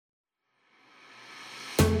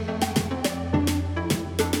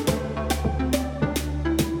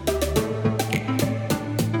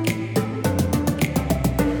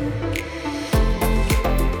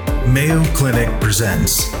Mayo Clinic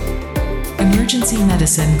presents Emergency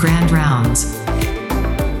Medicine Grand Rounds.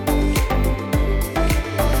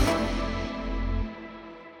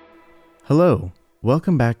 Hello,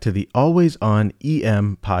 welcome back to the Always On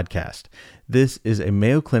EM podcast. This is a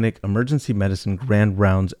Mayo Clinic Emergency Medicine Grand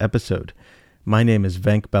Rounds episode. My name is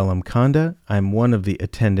Venk Bellam-Kanda. I'm one of the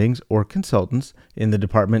attendings or consultants in the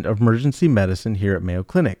Department of Emergency Medicine here at Mayo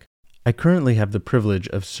Clinic. I currently have the privilege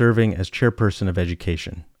of serving as chairperson of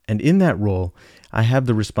education, and in that role, I have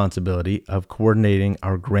the responsibility of coordinating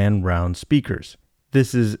our Grand Round speakers.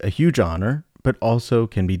 This is a huge honor, but also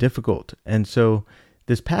can be difficult, and so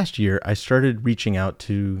this past year, I started reaching out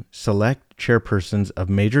to select chairpersons of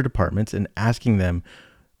major departments and asking them,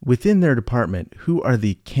 within their department, who are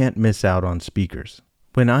the can't miss out on speakers?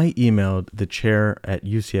 When I emailed the chair at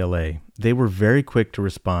UCLA, they were very quick to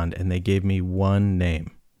respond and they gave me one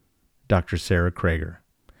name, Dr. Sara Crager.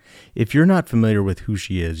 If you're not familiar with who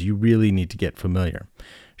she is, you really need to get familiar.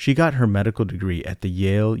 She got her medical degree at the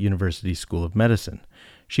Yale University School of Medicine.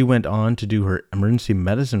 She went on to do her emergency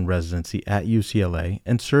medicine residency at UCLA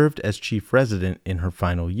and served as chief resident in her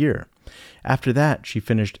final year. After that, she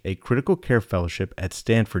finished a critical care fellowship at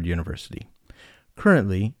Stanford University.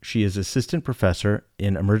 Currently, she is assistant professor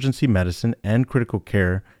in emergency medicine and critical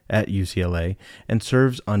care at UCLA and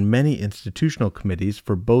serves on many institutional committees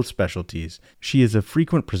for both specialties. She is a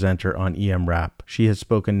frequent presenter on EM Rap. She has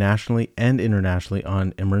spoken nationally and internationally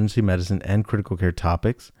on emergency medicine and critical care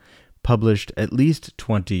topics, published at least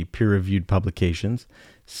 20 peer-reviewed publications,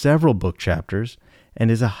 several book chapters,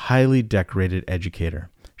 and is a highly decorated educator.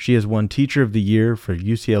 She has won Teacher of the Year for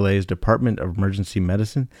UCLA's Department of Emergency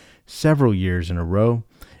Medicine several years in a row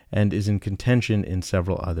and is in contention in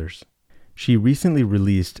several others. She recently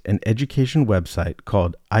released an education website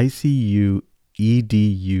called icuedu.org,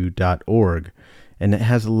 and it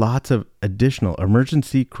has lots of additional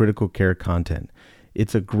emergency critical care content.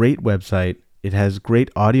 It's a great website. It has great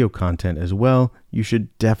audio content as well. You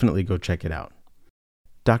should definitely go check it out.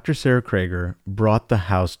 Dr. Sara Crager brought the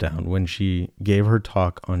house down when she gave her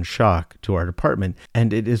talk on shock to our department,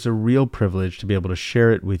 and it is a real privilege to be able to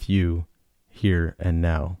share it with you here and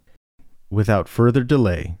now. Without further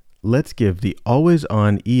delay, let's give the Always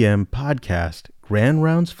On EM podcast Grand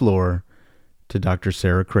Rounds floor to Dr.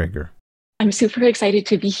 Sara Crager. I'm super excited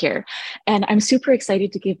to be here, and I'm super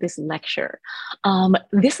excited to give this lecture.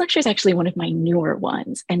 This lecture is actually one of my newer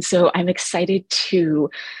ones, and so I'm excited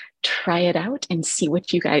to try it out and see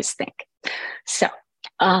what you guys think. So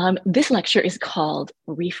this lecture is called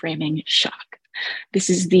Reframing Shock.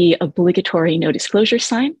 This is the obligatory no disclosure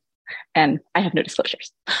sign, and I have no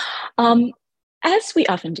disclosures. As we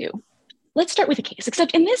often do, let's start with a case,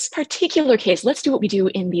 except in this particular case, let's do what we do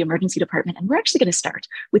in the emergency department. And we're actually going to start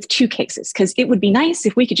with two cases because it would be nice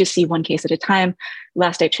if we could just see one case at a time.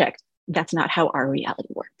 Last I checked, that's not how our reality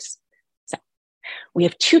works. So we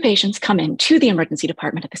have two patients come in to the emergency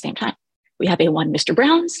department at the same time. We have one Mr.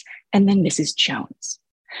 Brown's and then Mrs. Jones.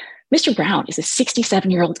 Mr. Brown is a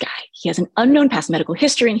 67-year-old guy. He has an unknown past medical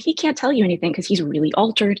history and he can't tell you anything because he's really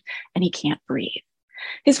altered and he can't breathe.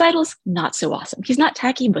 His vitals, not so awesome. He's not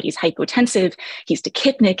tacky, but he's hypotensive. He's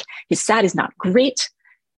tachypnic. His SAT is not great.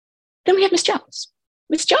 Then we have Miss Jones.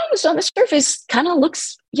 Miss Jones on the surface kind of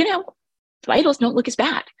looks, vitals don't look as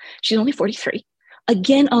bad. She's only 43.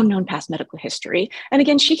 Again, unknown past medical history. And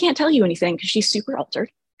again, she can't tell you anything because she's super altered.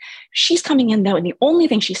 She's coming in though, and the only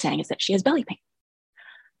thing she's saying is that she has belly pain.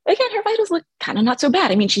 Again, her vitals look kind of not so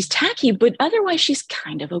bad. I mean, she's tacky, but otherwise she's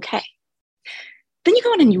kind of okay. Then you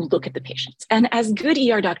go in and you look at the patients. And as good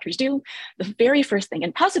ER doctors do, the very first thing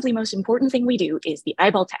and possibly most important thing we do is the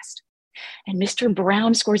eyeball test. And Mr.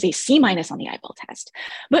 Brown scores a C- on the eyeball test.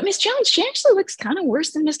 But Miss Jones, she actually looks kind of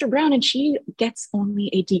worse than Mr. Brown and she gets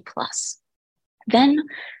only a D+. Then,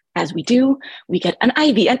 as we do, we get an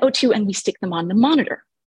IV and O2 and we stick them on the monitor.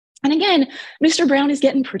 And again, Mr. Brown is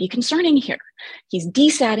getting pretty concerning here. He's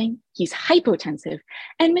desatting, he's hypotensive,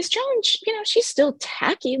 and Miss Jones, she's still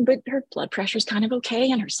tacky, but her blood pressure is kind of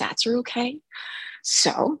okay and her SATs are okay.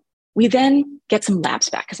 So we then get some labs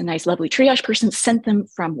back because a nice, lovely triage person sent them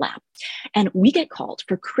from lab. And we get called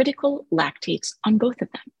for critical lactates on both of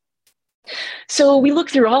them. So we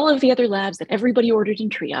look through all of the other labs that everybody ordered in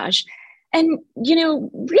triage. And,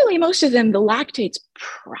 really most of them, the lactate's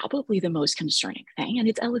probably the most concerning thing, and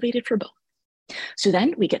it's elevated for both. So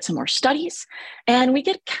then we get some more studies, and we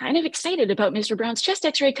get kind of excited about Mr. Brown's chest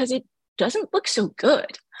x-ray because it doesn't look so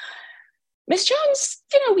good. Miss Jones,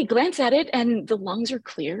 we glance at it, and the lungs are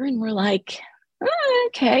clear, and we're like,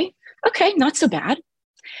 okay, not so bad.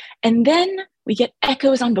 And then we get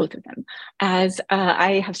echoes on both of them, as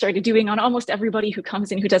I have started doing on almost everybody who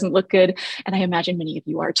comes in who doesn't look good. And I imagine many of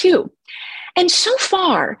you are too. And so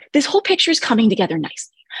far, this whole picture is coming together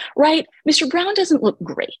nicely, right? Mr. Brown doesn't look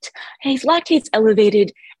great. His lactate's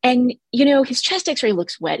elevated, and his chest x-ray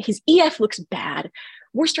looks wet. His EF looks bad.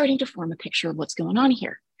 We're starting to form a picture of what's going on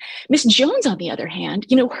here. Miss Jones, on the other hand,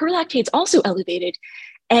 her lactate's also elevated,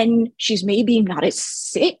 and she's maybe not as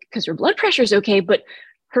sick because her blood pressure is okay, but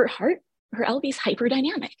her LV is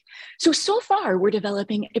hyperdynamic. So far, we're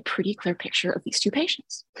developing a pretty clear picture of these two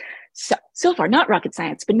patients. So far, not rocket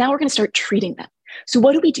science, but now we're going to start treating them. So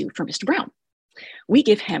what do we do for Mr. Brown? We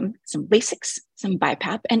give him some Lasix, some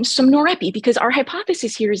BiPAP, and some norepi, because our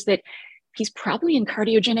hypothesis here is that he's probably in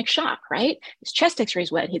cardiogenic shock, right? His chest x-ray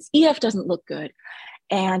is wet, his EF doesn't look good,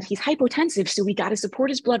 and he's hypotensive, so we got to support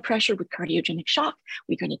his blood pressure with cardiogenic shock.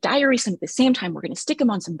 We're going to diurese him at the same time. We're going to stick him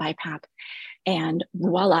on some BiPAP, and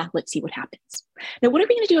voila, let's see what happens. Now, what are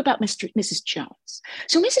we going to do about Mrs. Jones?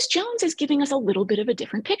 So Mrs. Jones is giving us a little bit of a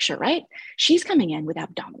different picture, right? She's coming in with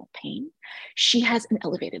abdominal pain. She has an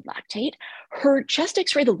elevated lactate. Her chest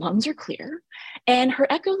x-ray, the lungs are clear, and her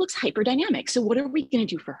echo looks hyperdynamic. So what are we going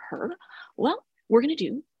to do for her? Well, we're going to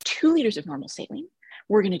do 2 liters of normal saline.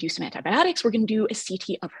 We're going to do some antibiotics. We're going to do a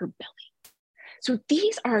CT of her belly. So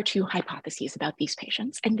these are our 2 hypotheses about these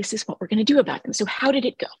patients, and this is what we're going to do about them. So how did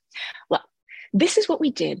it go? Well, this is what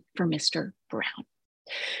we did for Mr. Brown.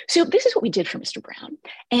 So this is what we did for Mr. Brown.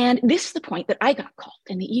 And this is the point that I got called.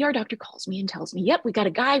 And the ER doctor calls me and tells me, yep, we got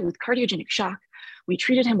a guy with cardiogenic shock. We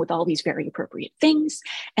treated him with all these very appropriate things,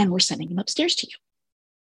 and we're sending him upstairs to you.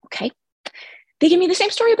 Okay. They give me the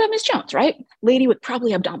same story about Ms. Jones, right? Lady with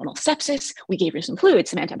probably abdominal sepsis. We gave her some fluids,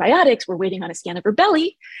 some antibiotics. We're waiting on a scan of her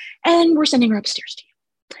belly, and we're sending her upstairs to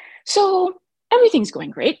you. So everything's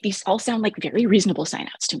going great. These all sound like very reasonable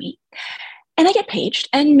sign-outs to me. And I get paged,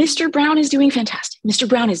 and Mr. Brown is doing fantastic. Mr.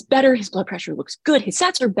 Brown is better. His blood pressure looks good. His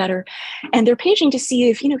sats are better. And they're paging to see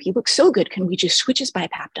if, he looks so good. Can we just switch his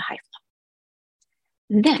BiPAP to high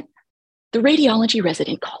flow? Then the radiology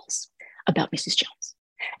resident calls about Mrs. Jones.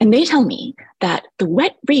 And they tell me that the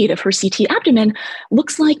wet read of her CT abdomen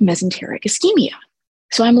looks like mesenteric ischemia.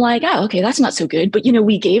 So I'm like, oh, okay, that's not so good. But,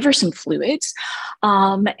 we gave her some fluids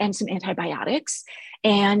and some antibiotics.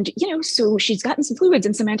 And, so she's gotten some fluids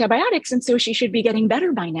and some antibiotics. And so she should be getting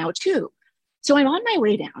better by now, too. So I'm on my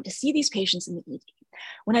way down to see these patients in the ED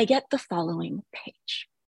when I get the following page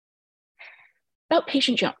about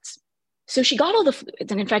patient Jones. So she got all the fluids.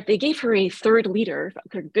 And in fact, they gave her a 3rd liter,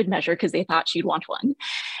 for good measure, because they thought she'd want one.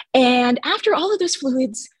 And after all of those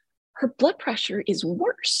fluids, her blood pressure is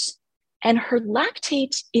worse and her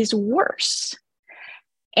lactate is worse.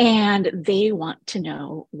 And they want to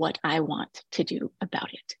know what I want to do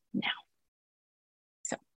about it now.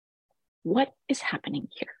 So what is happening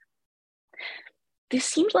here? This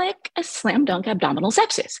seems like a slam dunk abdominal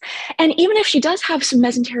sepsis. And even if she does have some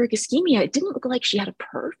mesenteric ischemia, it didn't look like she had a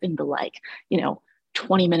perf in the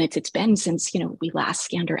 20 minutes it's been since, we last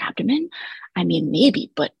scanned her abdomen. I mean, maybe,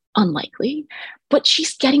 but unlikely. But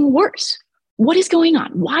she's getting worse. What is going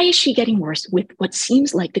on? Why is she getting worse with what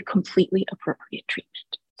seems like the completely appropriate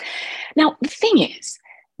treatment? Now, the thing is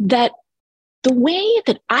that the way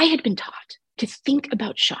that I had been taught to think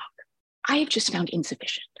about shock, I have just found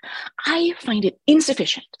insufficient. I find it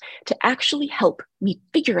insufficient to actually help me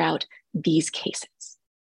figure out these cases.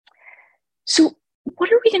 So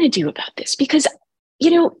what are we going to do about this? Because,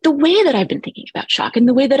 the way that I've been thinking about shock and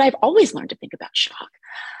the way that I've always learned to think about shock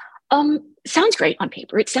sounds great on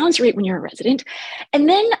paper. It sounds great when you're a resident. And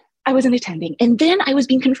then I was an attending, and then I was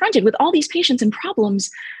being confronted with all these patients and problems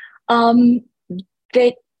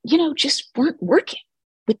that, just weren't working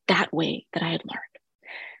with that way that I had learned.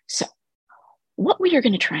 So what we are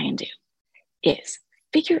going to try and do is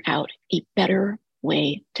figure out a better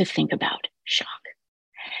way to think about shock.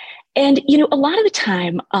 And, a lot of the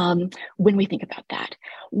time when we think about that,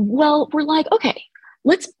 well, we're like, okay,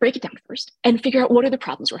 let's break it down first and figure out what are the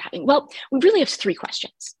problems we're having. Well, we really have 3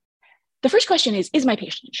 questions. The first question is my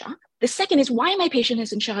patient in shock? The second is, why my patient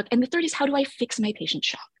is in shock? And the third is, how do I fix my patient's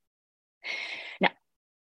shock? Now,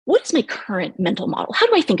 what is my current mental model? How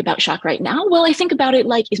do I think about shock right now? Well, I think about it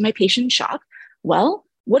like, is my patient in shock? Well,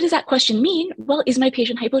 what does that question mean? Well, is my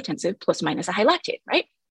patient hypotensive plus minus a high lactate, right?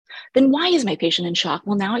 Then why is my patient in shock?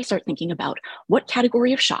 Well, now I start thinking about what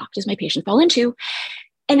category of shock does my patient fall into?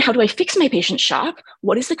 And how do I fix my patient's shock?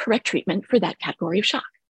 What is the correct treatment for that category of shock?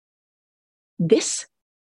 This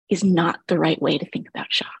is not the right way to think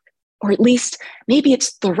about shock. Or at least maybe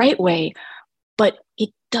it's the right way, but it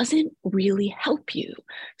doesn't really help you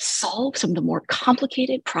solve some of the more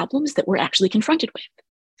complicated problems that we're actually confronted with.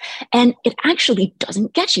 And it actually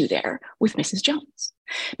doesn't get you there with Mrs. Jones,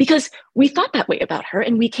 because we thought that way about her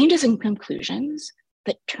and we came to some conclusions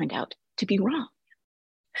that turned out to be wrong.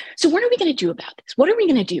 So what are we going to do about this? What are we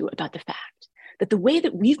going to do about the fact that the way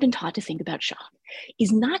that we've been taught to think about shock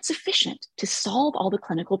is not sufficient to solve all the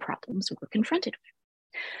clinical problems we're confronted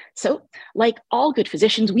with? So, like all good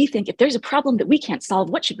physicians, we think if there's a problem that we can't solve,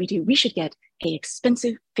 what should we do? We should get an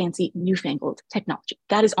expensive, fancy, newfangled technology.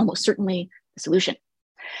 That is almost certainly the solution.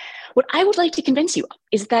 What I would like to convince you of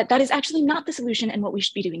is that that is actually not the solution, and what we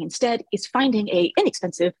should be doing instead is finding an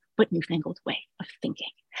inexpensive but newfangled way of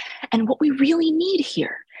thinking. And what we really need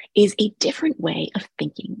here is a different way of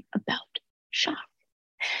thinking about shock.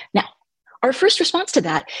 Now, our first response to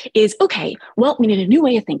that is, okay, well, we need a new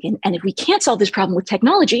way of thinking, and if we can't solve this problem with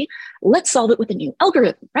technology, let's solve it with a new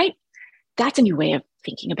algorithm, right? That's a new way of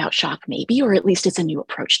thinking about shock, maybe, or at least it's a new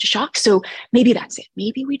approach to shock. So maybe that's it.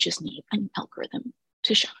 Maybe we just need an algorithm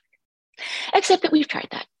to shock. Except that we've tried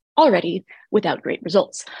that already without great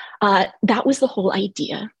results. That was the whole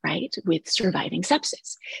idea, right, with surviving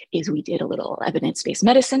sepsis, is we did a little evidence-based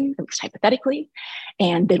medicine, at least hypothetically,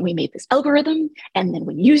 and then we made this algorithm, and then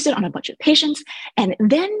we used it on a bunch of patients. And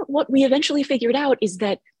then what we eventually figured out is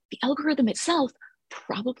that the algorithm itself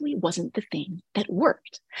probably wasn't the thing that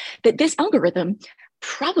worked. That this algorithm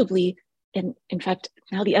probably, and in fact,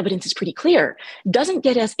 now the evidence is pretty clear, doesn't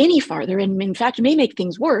get us any farther, and in fact may make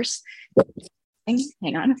things worse.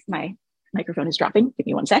 Hang on, my microphone is dropping. Give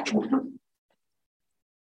me one sec. You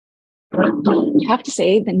have to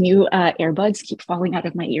say the new earbuds keep falling out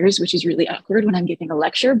of my ears, which is really awkward when I'm giving a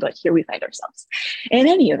lecture, but here we find ourselves. In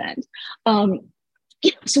any event,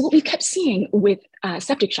 so what we kept seeing with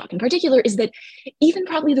septic shock in particular is that even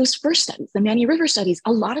probably those first studies, the Manny River studies,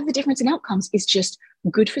 a lot of the difference in outcomes is just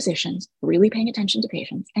good physicians really paying attention to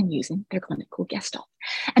patients and using their clinical gestalt.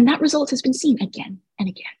 And that result has been seen again and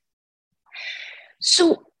again.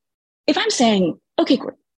 So if I'm saying, okay,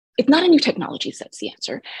 great, it's not a new technology that's the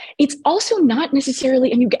answer, it's also not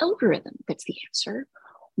necessarily a new algorithm that's the answer,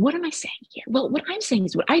 what am I saying here? Well, what I'm saying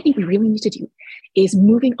is what I think we really need to do is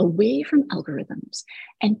moving away from algorithms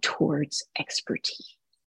and towards expertise.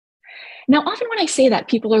 Now, often when I say that,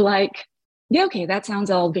 people are like, yeah, okay, that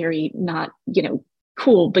sounds all very not,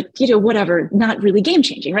 cool, but, whatever, not really game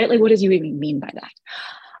changing, right? Like, what does you even mean by that?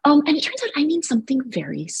 And it turns out I mean something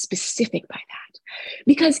very specific by that,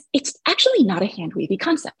 because it's actually not a hand-wavy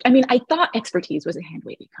concept. I mean, I thought expertise was a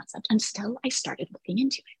hand-wavy concept until I started looking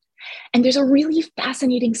into it. And there's a really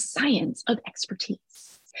fascinating science of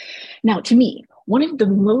expertise. Now, to me, one of the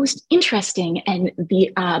most interesting and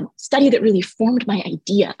the study that really formed my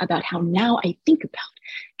idea about how now I think about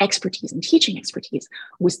expertise and teaching expertise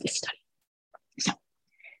was this study. So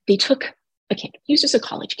they took a kid, he was just a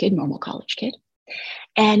college kid, normal college kid,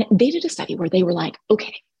 and they did a study where they were like,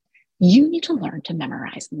 okay, you need to learn to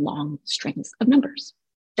memorize long strings of numbers.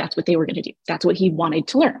 That's what they were going to do. That's what he wanted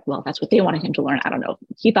to learn. Well, that's what they wanted him to learn. I don't know.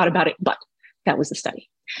 He thought about it, but that was the study.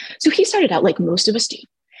 So he started out like most of us do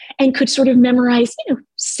and could sort of memorize,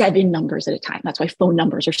 7 numbers at a time. That's why phone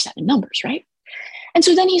numbers are 7 numbers, right? And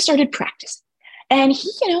so then he started practicing. And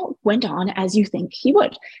he, went on as you think he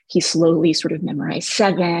would. He slowly sort of memorized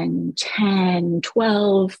 7, 10,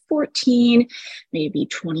 12, 14, maybe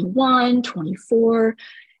 21, 24.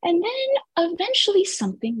 And then eventually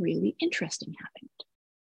something really interesting happened.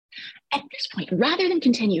 At this point, rather than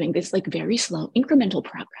continuing this like very slow incremental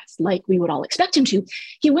progress, like we would all expect him to,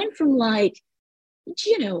 he went from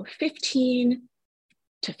 15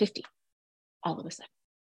 to 50 all of a sudden.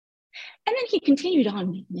 And then he continued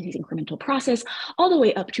on in his incremental process all the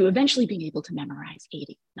way up to eventually being able to memorize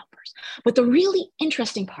 80 numbers. But the really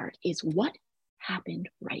interesting part is what happened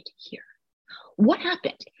right here. What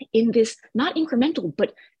happened in this not incremental,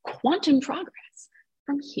 but quantum progress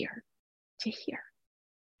from here to here?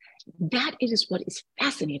 That is what is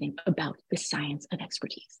fascinating about the science of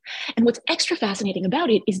expertise. And what's extra fascinating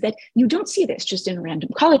about it is that you don't see this just in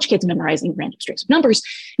random college kids memorizing random strings of numbers.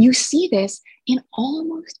 You see this in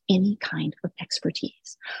almost any kind of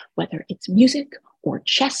expertise, whether it's music or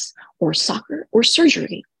chess or soccer or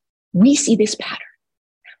surgery. We see this pattern.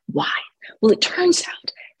 Why? Well, it turns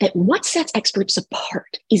out that what sets experts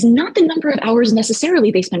apart is not the number of hours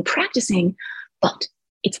necessarily they spend practicing, but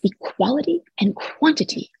it's the quality and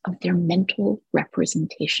quantity of their mental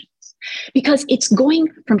representations. Because it's going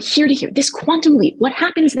from here to here, this quantum leap, what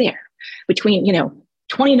happens there between,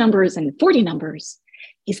 20 numbers and 40 numbers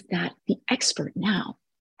is that the expert now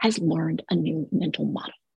has learned a new mental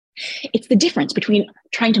model. It's the difference between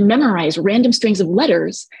trying to memorize random strings of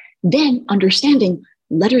letters, then understanding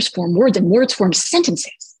letters form words and words form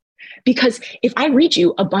sentences. Because if I read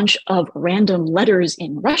you a bunch of random letters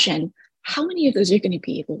in Russian, how many of those are you going to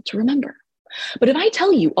be able to remember? But if I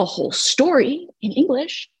tell you a whole story in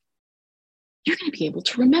English, you're going to be able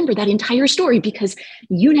to remember that entire story because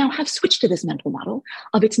you now have switched to this mental model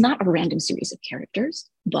of it's not a random series of characters,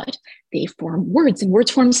 but they form words and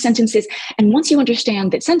words form sentences. And once you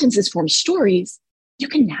understand that sentences form stories, you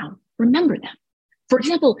can now remember them. For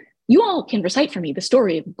example, you all can recite for me the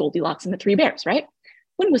story of Goldilocks and the Three Bears, right?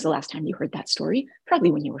 When was the last time you heard that story?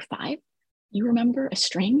 Probably when you were 5. You remember a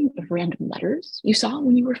string of random letters you saw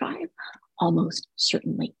when you were 5? Almost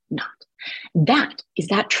certainly not. That is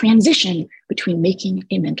that transition between making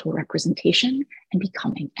a mental representation and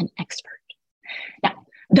becoming an expert. Now,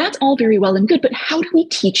 that's all very well and good, but how do we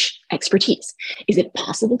teach expertise? Is it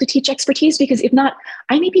possible to teach expertise? Because if not,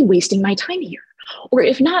 I may be wasting my time here. Or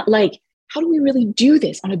if not, like, how do we really do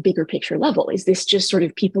this on a bigger picture level? Is this just sort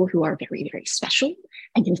of people who are very, very special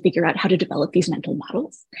and can figure out how to develop these mental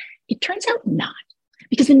models? It turns out not.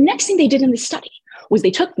 Because the next thing they did in this study was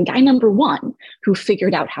they took guy number 1 who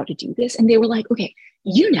figured out how to do this, and they were like, okay,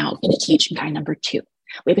 you now going to teach guy number 2.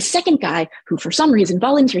 We have a second guy who for some reason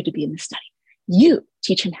volunteered to be in the study. You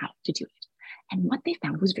teach him how to do it. And what they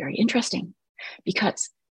found was very interesting because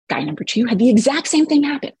guy number 2 had the exact same thing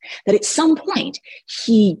happen, that at some point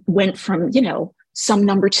he went from, some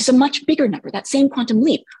number to some much bigger number, that same quantum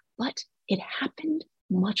leap, but it happened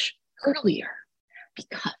much earlier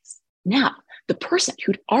because now the person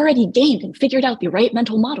who'd already gained and figured out the right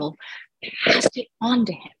mental model passed it on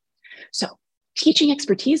to him. So teaching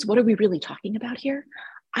expertise, what are we really talking about here?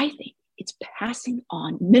 I think it's passing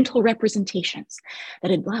on mental representations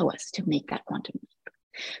that allow us to make that quantum leap.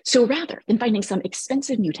 So rather than finding some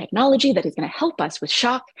expensive new technology that is going to help us with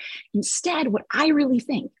shock, instead, what I really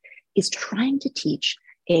think is trying to teach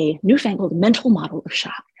a newfangled mental model of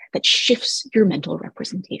shock that shifts your mental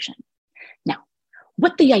representation. Now,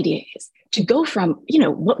 what the idea is to go from,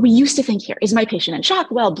 what we used to think here, is my patient in shock?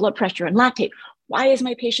 Well, blood pressure and lactate. Why is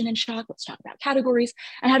my patient in shock? Let's talk about categories.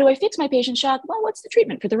 And how do I fix my patient shock? Well, what's the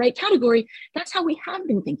treatment for the right category? That's how we have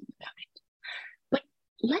been thinking about it. But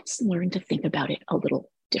let's learn to think about it a little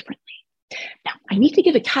differently. Now, I need to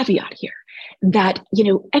give a caveat here that,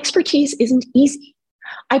 expertise isn't easy.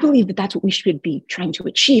 I believe that that's what we should be trying to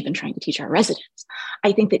achieve and trying to teach our residents.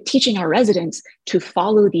 I think that teaching our residents to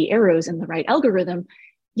follow the arrows in the right algorithm,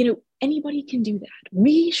 anybody can do that.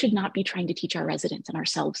 We should not be trying to teach our residents and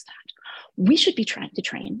ourselves that. We should be trying to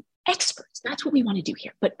train experts. That's what we want to do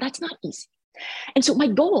here, but that's not easy. And so my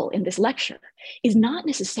goal in this lecture is not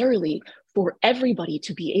necessarily for everybody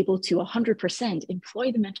to be able to 100%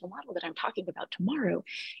 employ the mental model that I'm talking about tomorrow.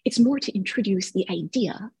 It's more to introduce the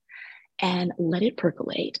idea and let it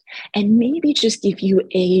percolate and maybe just give you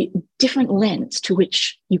a different lens to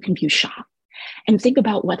which you can view shock and think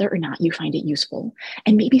about whether or not you find it useful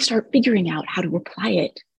and maybe start figuring out how to apply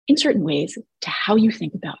it in certain ways to how you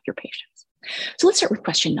think about your patients. So let's start with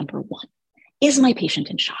question number 1. Is my patient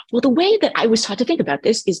in shock? Well, the way that I was taught to think about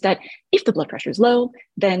this is that if the blood pressure is low,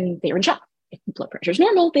 then they are in shock. If the blood pressure is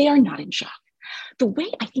normal, they are not in shock. The way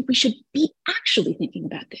I think we should be actually thinking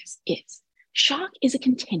about this is shock is a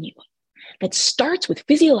continuum that starts with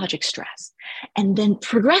physiologic stress and then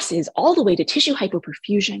progresses all the way to tissue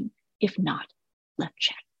hypoperfusion, if not left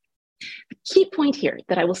check. The key point here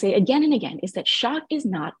that I will say again and again is that shock is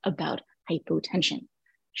not about hypotension.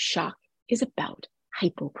 Shock is about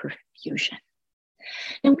hypoperfusion.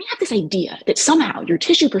 Now, we have this idea that somehow your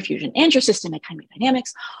tissue perfusion and your systemic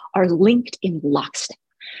hemodynamics are linked in lockstep.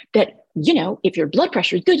 That, if your blood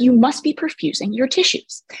pressure is good, you must be perfusing your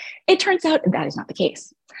tissues. It turns out that is not the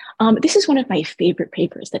case. This is one of my favorite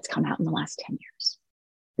papers that's come out in the last 10 years.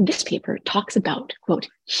 This paper talks about, quote,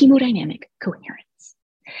 hemodynamic coherence.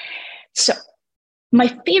 So my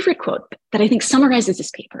favorite quote that I think summarizes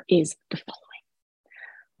this paper is the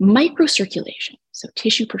following. Microcirculation, so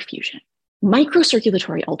tissue perfusion,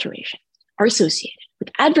 microcirculatory alterations are associated with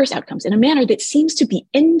adverse outcomes in a manner that seems to be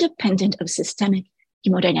independent of systemic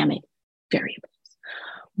hemodynamic variables.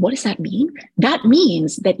 What does that mean? That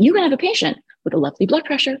means that you can have a patient with a lovely blood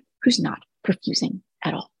pressure who's not perfusing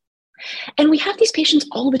at all. And we have these patients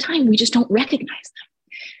all the time. We just don't recognize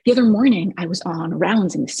them. The other morning, I was on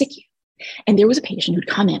rounds in the SICU, and there was a patient who'd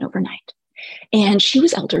come in overnight. And she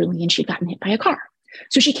was elderly, and she'd gotten hit by a car.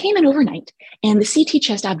 So she came in overnight, and the CT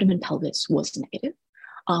chest, abdomen, pelvis was negative,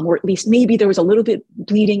 or at least maybe there was a little bit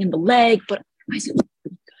bleeding in the leg, but otherwise it was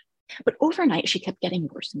pretty good. But overnight, she kept getting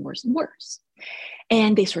worse and worse and worse.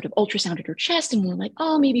 And they sort of ultrasounded her chest and were like,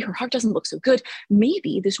 oh, maybe her heart doesn't look so good.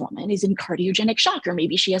 Maybe this woman is in cardiogenic shock, or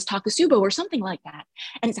maybe she has Takotsubo or something like that.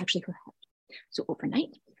 And it's actually her heart. So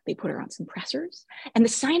overnight, They put her on some pressors. And the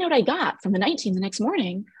sign out I got from the night team the next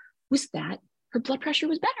morning was that her blood pressure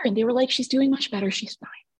was better. And they were like, she's doing much better. She's fine.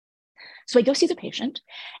 So I go see the patient.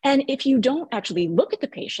 And if you don't actually look at the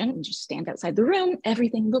patient and just stand outside the room,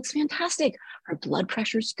 everything looks fantastic. Her blood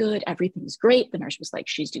pressure's good. Everything's great. The nurse was like,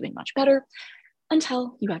 she's doing much better,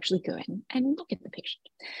 until you actually go in and look at the patient.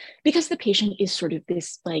 Because the patient is sort of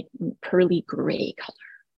this like pearly gray color.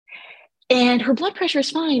 And her blood pressure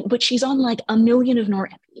is fine, but she's on like 1 million of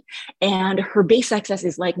norepi. And her base excess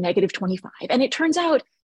is like -25. And it turns out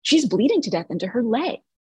she's bleeding to death into her leg.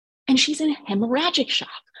 And she's in hemorrhagic shock.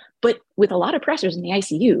 But with a lot of pressors in the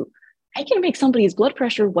ICU, I can make somebody's blood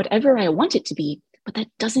pressure whatever I want it to be, but that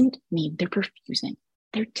doesn't mean they're perfusing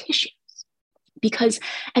their tissues. Because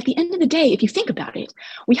at the end of the day, if you think about it,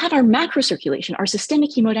 we have our macrocirculation, our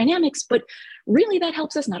systemic hemodynamics, but really that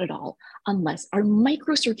helps us not at all unless our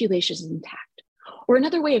microcirculation is intact. Or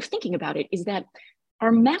another way of thinking about it is that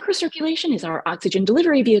our macrocirculation is our oxygen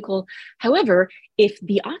delivery vehicle. However, if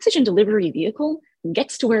the oxygen delivery vehicle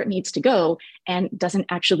gets to where it needs to go and doesn't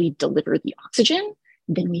actually deliver the oxygen,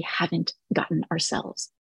 then we haven't gotten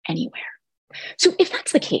ourselves anywhere. So if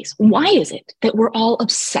that's the case, why is it that we're all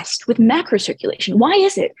obsessed with macrocirculation? Why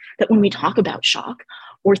is it that when we talk about shock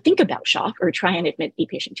or think about shock or try and admit a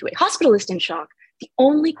patient to a hospitalist in shock, the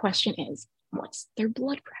only question is, what's their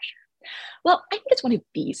blood pressure? Well, I think it's one of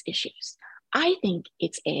these issues. I think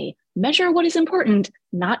it's a measure what is important,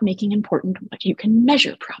 not making important what you can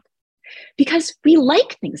measure problem. Because we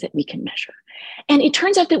like things that we can measure. And it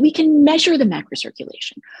turns out that we can measure the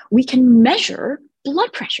macrocirculation. We can measure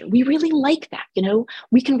blood pressure. We really like that.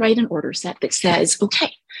 We can write an order set that says,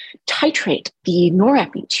 okay, titrate the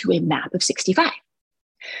norepi to a MAP of 65.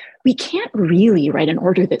 We can't really write an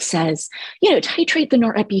order that says, titrate the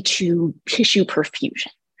norepi to tissue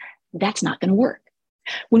perfusion. That's not going to work.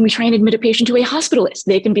 When we try and admit a patient to a hospitalist,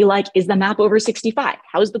 they can be like, is the MAP over 65?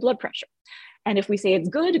 How's the blood pressure? And if we say it's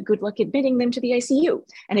good luck admitting them to the ICU.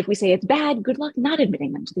 And if we say it's bad, good luck not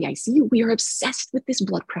admitting them to the ICU. We are obsessed with this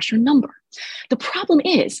blood pressure number. The problem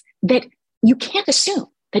is that you can't assume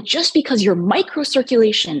that just because your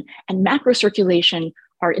microcirculation and macrocirculation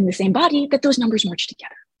are in the same body, that those numbers march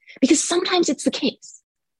together. Because sometimes it's the case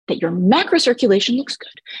that your macrocirculation looks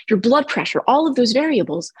good, your blood pressure, all of those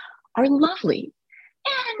variables are lovely,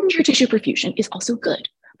 and your tissue perfusion is also good.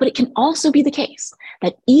 But it can also be the case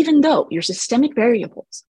that even though your systemic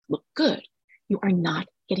variables look good, you are not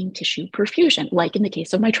getting tissue perfusion, like in the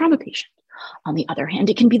case of my trauma patient. On the other hand,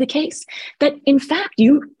 it can be the case that, in fact,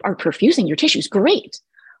 you are perfusing your tissues great,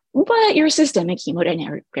 but your systemic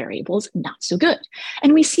hemodynamic variables not so good.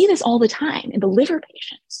 And we see this all the time in the liver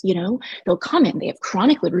patients. They'll come in, they have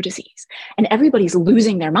chronic liver disease, and everybody's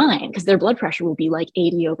losing their mind because their blood pressure will be like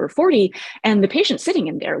 80/40. And the patient's sitting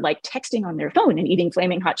in there like texting on their phone and eating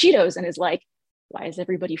flaming hot Cheetos and is like, why is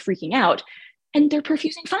everybody freaking out? And they're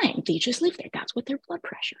perfusing fine. They just live there. That's what their blood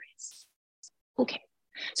pressure is. Okay.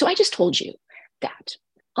 So I just told you that,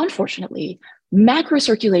 unfortunately,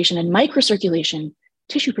 macrocirculation and microcirculation,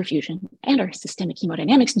 tissue perfusion, and our systemic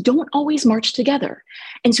hemodynamics don't always march together.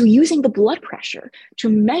 And so using the blood pressure to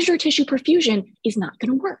measure tissue perfusion is not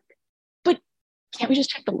going to work. But can't we just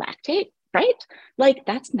check the lactate, right? Like,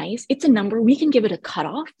 that's nice. It's a number. We can give it a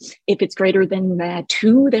cutoff. If it's greater than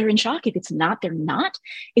 2, they're in shock. If it's not, they're not.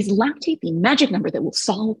 Is lactate the magic number that will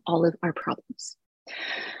solve all of our problems?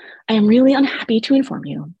 I am really unhappy to inform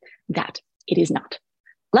you that it is not.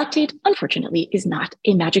 Lactate, unfortunately, is not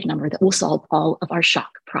a magic number that will solve all of our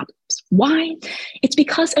shock problems. Why? It's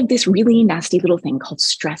because of this really nasty little thing called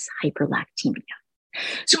stress hyperlactemia.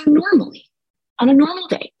 So normally, on a normal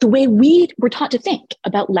day, the way we were taught to think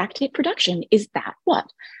about lactate production is that what?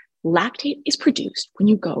 Lactate is produced when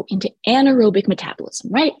you go into anaerobic metabolism,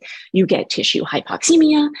 right? You get tissue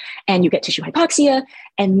hypoxemia and you get tissue hypoxia,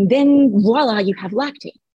 and then voila, you have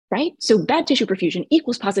lactate, right? So bad tissue perfusion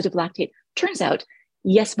equals positive lactate. Turns out,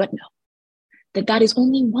 yes, but no. That is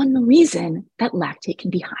only one reason that lactate can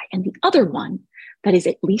be high. And the other one that is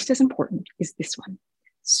at least as important is this one,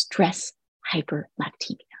 stress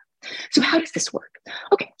hyperlactemia. So how does this work?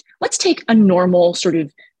 Okay, let's take a normal sort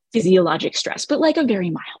of physiologic stress, but like a very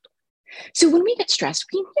mild. So when we get stressed,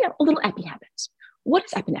 a little epi happens. What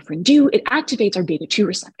does epinephrine do? It activates our beta-2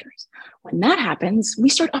 receptors. When that happens, we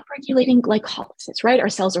start upregulating glycolysis, right? Our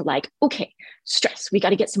cells are like, okay, stress, we got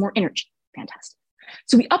to get some more energy. Fantastic.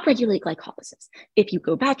 So we upregulate glycolysis. If you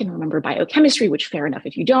go back and remember biochemistry, which fair enough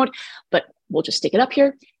if you don't, but we'll just stick it up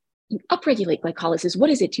here. You upregulate glycolysis. What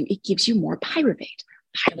does it do? It gives you more pyruvate.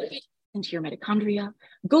 Pyruvate into your mitochondria,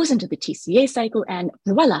 goes into the TCA cycle, and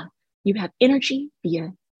voila, you have energy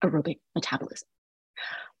via aerobic metabolism.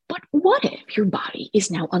 But what if your body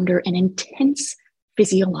is now under an intense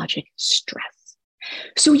physiologic stress?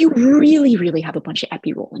 So you really, really have a bunch of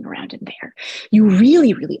epi rolling around in there. You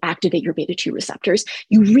really, really activate your beta 2 receptors.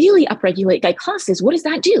 You really upregulate glycolysis. What does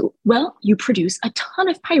that do? Well, you produce a ton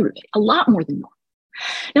of pyruvate, a lot more than normal.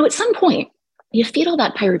 Now, at some point, you feed all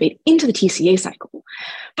that pyruvate into the TCA cycle.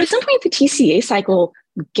 But at some point, the TCA cycle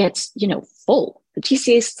gets, full. The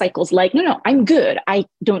TCA cycle's like, no, I'm good. I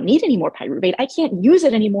don't need any more pyruvate. I can't use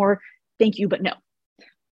it anymore. Thank you, but no.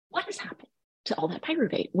 What has happened to all that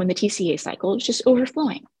pyruvate when the TCA cycle is just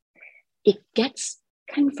overflowing? It gets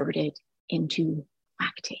converted into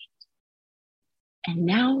lactate. And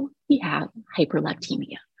now we have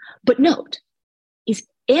hyperlactemia. But note, is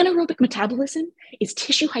anaerobic metabolism, is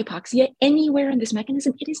tissue hypoxia anywhere in this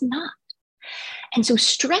mechanism? It is not. And so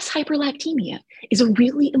stress hyperlactemia is a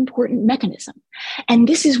really important mechanism. And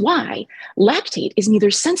this is why lactate is neither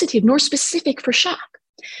sensitive nor specific for shock.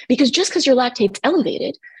 Because just because your lactate's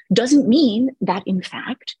elevated doesn't mean that, in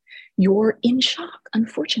fact, you're in shock,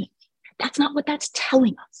 unfortunately. That's not what that's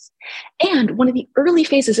telling us. And one of the early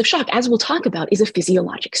phases of shock, as we'll talk about, is a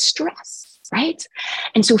physiologic stress, right?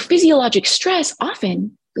 And so physiologic stress,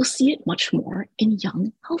 often you'll see it much more in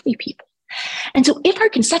young, healthy people. And so if our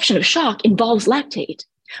conception of shock involves lactate,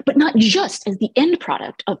 but not just as the end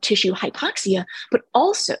product of tissue hypoxia, but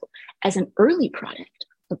also as an early product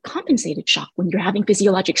of compensated shock when you're having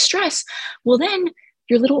physiologic stress, well, then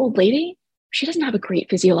your little old lady, she doesn't have a great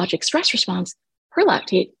physiologic stress response. Her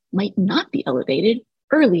lactate might not be elevated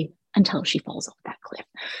early until she falls off that cliff.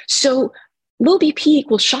 So low BP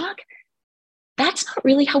equals shock. That's not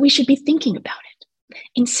really how we should be thinking about it.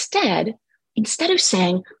 Instead of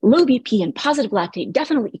saying low BP and positive lactate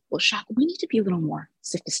definitely equals shock, we need to be a little more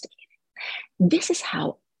sophisticated. This is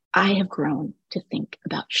how I have grown to think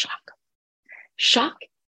about shock. Shock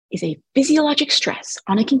is a physiologic stress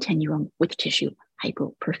on a continuum with tissue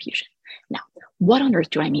hypoperfusion. Now, what on earth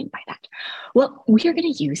do I mean by that? Well, we are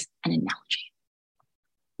going to use an analogy.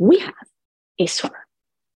 We have a swimmer.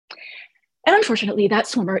 And unfortunately, that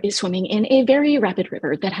swimmer is swimming in a very rapid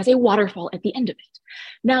river that has a waterfall at the end of it.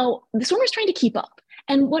 Now, the swimmer's trying to keep up.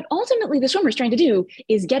 And what ultimately the swimmer's trying to do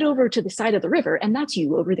is get over to the side of the river. And that's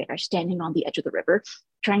you over there standing on the edge of the river,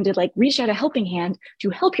 trying to reach out a helping hand to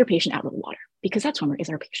help your patient out of the water, because that swimmer is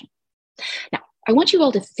our patient. Now, I want you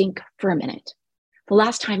all to think for a minute. The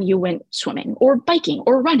last time you went swimming or biking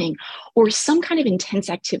or running or some kind of intense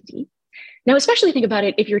activity. Now, especially think about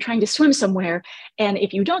it if you're trying to swim somewhere, and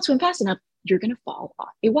if you don't swim fast enough, you're going to fall off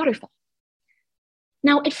a waterfall.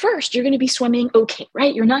 Now, at first, you're going to be swimming okay,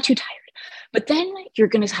 right? You're not too tired. But then you're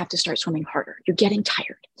going to have to start swimming harder. You're getting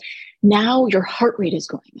tired. Now your heart rate is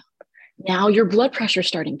going up. Now your blood pressure is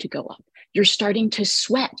starting to go up. You're starting to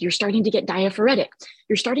sweat. You're starting to get diaphoretic.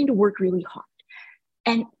 You're starting to work really hard.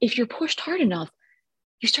 And if you're pushed hard enough,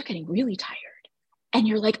 you start getting really tired. And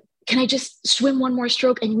you're like, can I just swim one more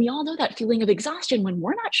stroke? And we all know that feeling of exhaustion when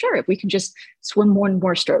we're not sure if we can just swim one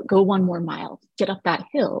more stroke, go one more mile, get up that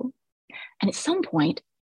hill. And at some point,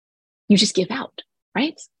 you just give out,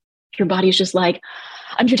 right? Your body's just like,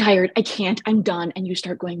 I'm too tired. I can't. I'm done. And you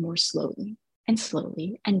start going more slowly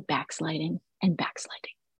and backsliding and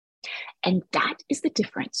backsliding. And that is the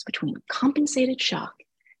difference between compensated shock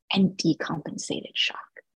and decompensated shock.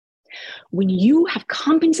 When you have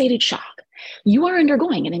compensated shock, you are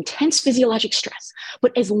undergoing an intense physiologic stress,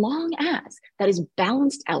 but as long as that is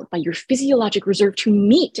balanced out by your physiologic reserve to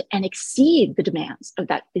meet and exceed the demands of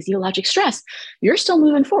that physiologic stress, you're still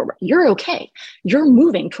moving forward. You're okay. You're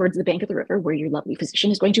moving towards the bank of the river where your lovely physician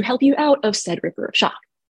is going to help you out of said river of shock.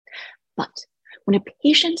 But when a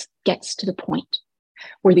patient gets to the point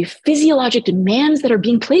where the physiologic demands that are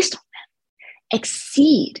being placed on them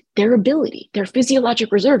exceed their ability, their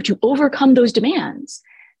physiologic reserve to overcome those demands,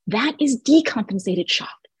 that is decompensated shock.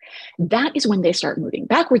 That is when they start moving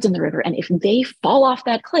backwards in the river. And if they fall off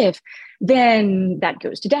that cliff, then that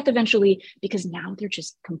goes to death eventually, because now they're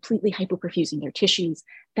just completely hypoperfusing their tissues.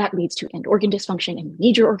 That leads to end organ dysfunction and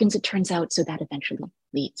major organs, it turns out. So that eventually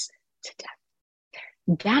leads to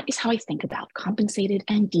death. That is how I think about compensated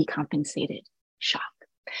and decompensated shock.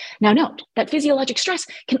 Now note that physiologic stress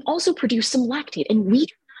can also produce some lactate, and we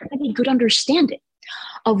do not have any good understanding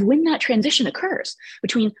of when that transition occurs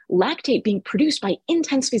between lactate being produced by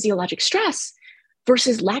intense physiologic stress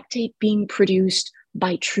versus lactate being produced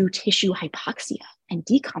by true tissue hypoxia and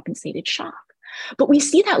decompensated shock. But we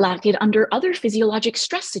see that lactate under other physiologic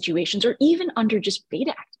stress situations, or even under just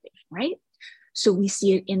beta activation, right? So we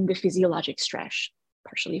see it in the physiologic stress,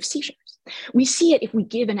 partially of seizures. We see it if we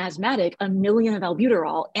give an asthmatic 1 million of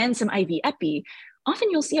albuterol and some IV epi. often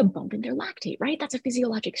you'll see a bump in their lactate, right? That's a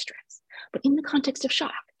physiologic stress. But in the context of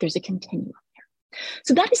shock, there's a continuum there.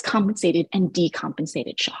 So that is compensated and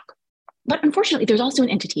decompensated shock. But unfortunately, there's also an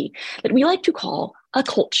entity that we like to call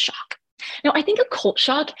occult shock. Now, I think occult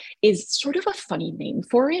shock is sort of a funny name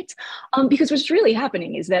for it, because what's really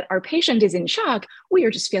happening is that our patient is in shock. We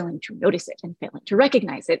are just failing to notice it and failing to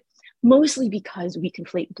recognize it, mostly because we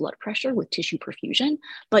conflate blood pressure with tissue perfusion.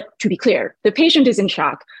 But to be clear, the patient is in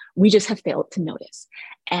shock. We just have failed to notice.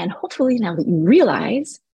 And hopefully now that you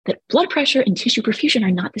realize that blood pressure and tissue perfusion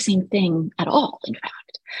are not the same thing at all, in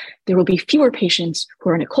fact, there will be fewer patients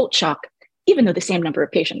who are in occult shock, even though the same number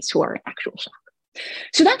of patients who are in actual shock.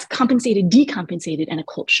 So that's compensated, decompensated, and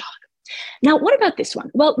occult shock. Now, what about this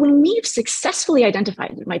one? Well, when we've successfully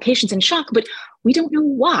identified that my patient's in shock, but we don't know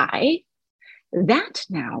why, that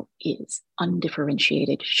now is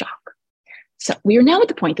undifferentiated shock. So we are now at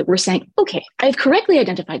the point that we're saying, okay, I've correctly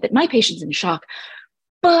identified that my patient's in shock,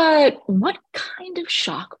 but what kind of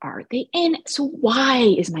shock are they in? So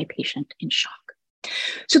why is my patient in shock?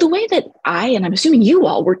 So the way that I, and I'm assuming you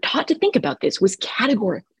all, were taught to think about this was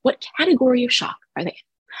categorical. What category of shock are they in?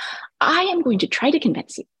 I am going to try to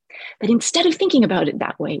convince you that instead of thinking about it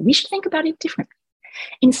that way, we should think about it differently.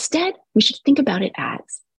 Instead, we should think about it as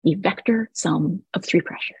the vector sum of three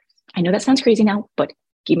pressures. I know that sounds crazy now, but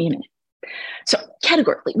give me a minute. So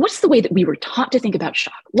categorically, what's the way that we were taught to think about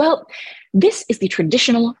shock? Well, this is the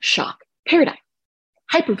traditional shock paradigm: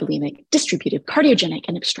 hypervolemic, distributive, cardiogenic,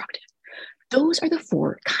 and obstructive. Those are the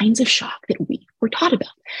four kinds of shock that we were taught about.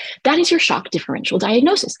 That is your shock differential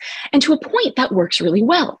diagnosis. And to a point, that works really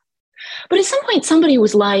well. But at some point, somebody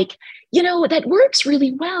was like, that works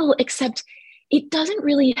really well, except it doesn't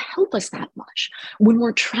really help us that much when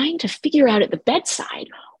we're trying to figure out at the bedside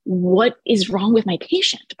what is wrong with my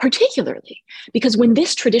patient, particularly because when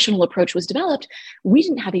this traditional approach was developed, we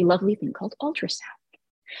didn't have a lovely thing called ultrasound.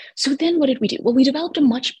 So then what did we do? Well, we developed a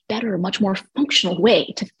much better, much more functional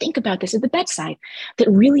way to think about this at the bedside that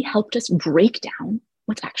really helped us break down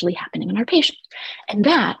what's actually happening in our patient. And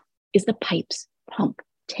that is the pipes, pump,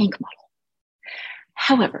 tank model.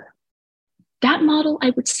 However, that model,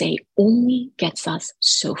 I would say, only gets us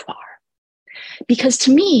so far. Because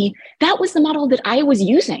to me, that was the model that I was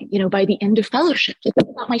using, by the end of fellowship to think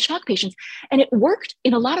about my shock patients. And it worked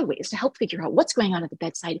in a lot of ways to help figure out what's going on at the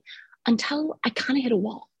bedside until I kind of hit a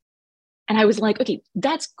wall. And I was like, okay,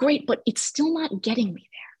 that's great, but it's still not getting me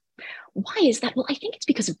there. Why is that? Well, I think it's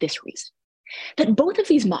because of this reason, that both of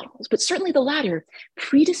these models, but certainly the latter,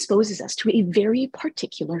 predisposes us to a very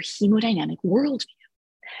particular hemodynamic worldview.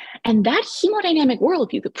 And that hemodynamic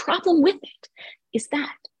worldview, the problem with it is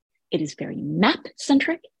that it is very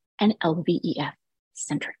MAP-centric and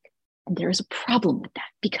LVEF-centric. And there is a problem with that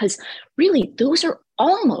because really those are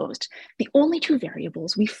almost the only two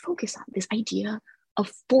variables we focus on, this idea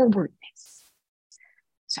of forwardness.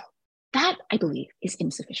 So that, I believe, is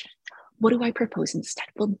insufficient. What do I propose instead?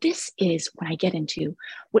 Well, this is when I get into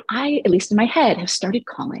what I, at least in my head, have started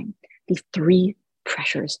calling the three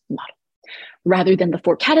pressures model. Rather than the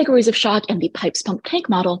four categories of shock and the pipes, pump, tank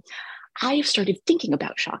model, I've started thinking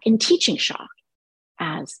about shock and teaching shock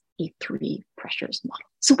as a three pressures model.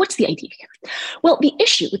 So what's the idea here? Well, the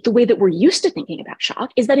issue with the way that we're used to thinking about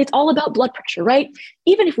shock is that it's all about blood pressure, right?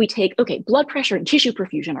 Even if we take, blood pressure and tissue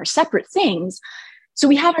perfusion are separate things. So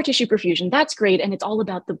we have our tissue perfusion, that's great, and it's all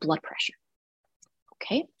about the blood pressure.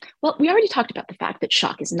 Okay, well, we already talked about the fact that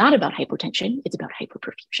shock is not about hypotension, it's about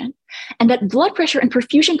hyperperfusion, and that blood pressure and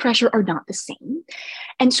perfusion pressure are not the same.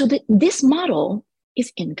 And so that this model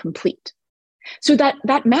is incomplete. So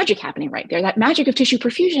that magic happening right there, that magic of tissue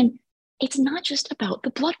perfusion, it's not just about the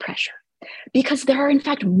blood pressure, because there are in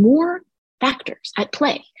fact more factors at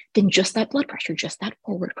play than just that blood pressure, just that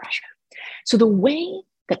forward pressure. So the way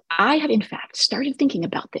that I have in fact started thinking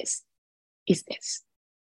about this is this,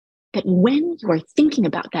 that when you are thinking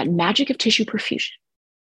about that magic of tissue perfusion,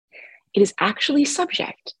 it is actually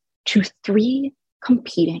subject to three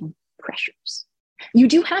competing pressures. You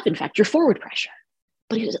do have, in fact, your forward pressure,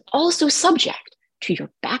 but it is also subject to your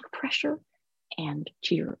back pressure and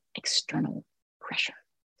to your external pressure.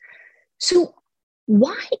 So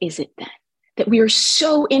why is it then that we are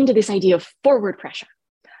so into this idea of forward pressure?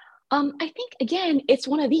 I think, again, it's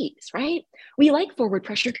one of these, right? We like forward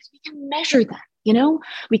pressure because we can measure them.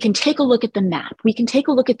 We can take a look at the map. We can take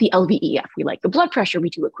a look at the LVEF. We like the blood pressure. We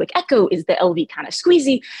do a quick echo. Is the LV kind of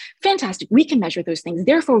squeezy? Fantastic. We can measure those things.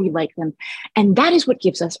 Therefore, we like them. And that is what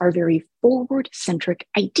gives us our very forward-centric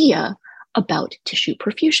idea about tissue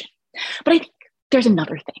perfusion. But I think there's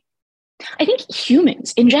another thing. I think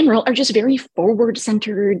humans in general are just very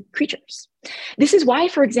forward-centered creatures. This is why,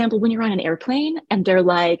 for example, when you're on an airplane and they're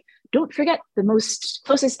like, don't forget the most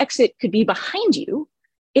closest exit could be behind you.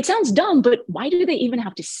 It sounds dumb, but why do they even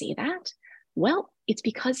have to say that? Well, it's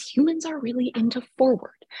because humans are really into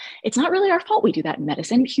forward. It's not really our fault we do that in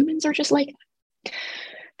medicine. Humans are just like that.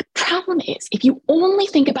 The problem is, if you only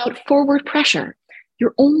think about forward pressure,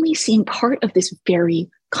 you're only seeing part of this very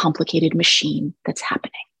complicated machine that's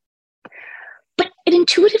happening. But it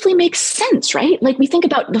intuitively makes sense, right? Like we think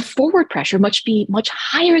about the forward pressure must be much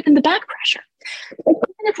higher than the back pressure. Even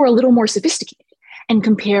if we're a little more sophisticated and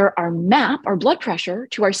compare our MAP, our blood pressure,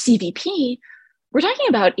 to our CVP, we're talking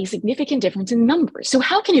about a significant difference in numbers. So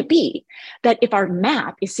how can it be that if our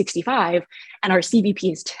MAP is 65 and our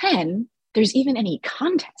CVP is 10, there's even any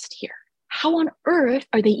contest here? How on earth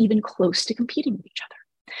are they even close to competing with each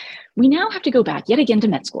other? We now have to go back yet again to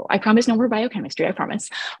med school. I promise no more biochemistry, I promise.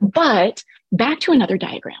 But back to another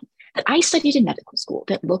diagram that I studied in medical school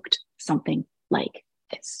that looked something like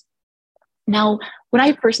this. Now, when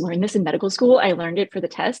I first learned this in medical school, I learned it for the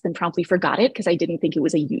test and promptly forgot it because I didn't think it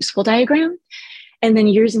was a useful diagram. And then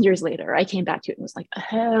years and years later, I came back to it and was like,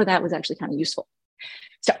 oh, that was actually kind of useful.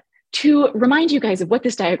 So to remind you guys of what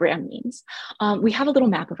this diagram means, we have a little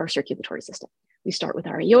map of our circulatory system. We start with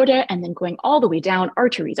our aorta and then going all the way down,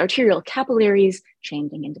 arteries, arterial capillaries,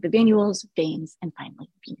 changing into the venules, veins, and finally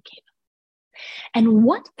vena cava. And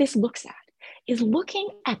what this looks at is looking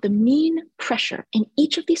at the mean pressure in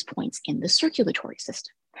each of these points in the circulatory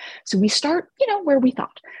system. So we start, where we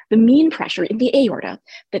thought, the mean pressure in the aorta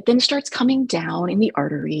that then starts coming down in the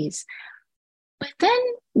arteries. But then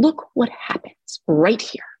look what happens right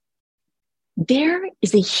here. There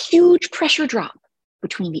is a huge pressure drop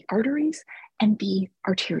between the arteries and the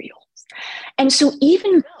arterioles. And so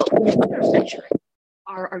even though we're measuring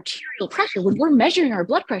our arterial pressure, when we're measuring our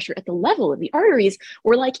blood pressure at the level of the arteries,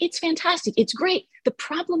 we're like, it's fantastic, it's great. The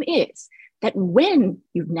problem is that when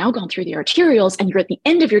you've now gone through the arterioles and you're at the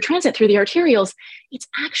end of your transit through the arterioles, it's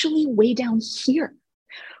actually way down here.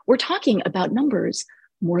 We're talking about numbers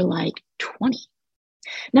more like 20.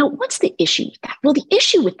 Now, what's the issue with that? Well, the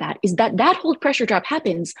issue with that is that that whole pressure drop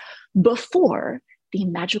happens before the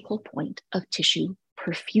magical point of tissue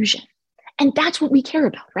perfusion. And that's what we care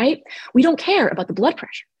about, right? We don't care about the blood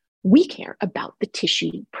pressure. We care about the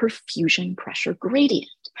tissue perfusion pressure gradient.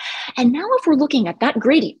 And now if we're looking at that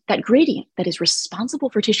gradient that is responsible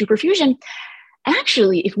for tissue perfusion,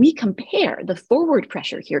 actually, if we compare the forward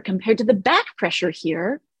pressure here compared to the back pressure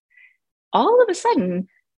here, all of a sudden,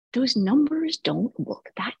 those numbers don't look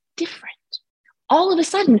that different. All of a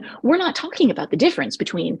sudden, we're not talking about the difference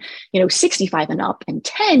between, 65 and up and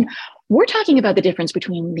 10. We're talking about the difference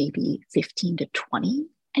between maybe 15 to 20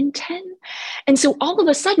 and 10. And so all of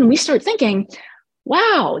a sudden we start thinking,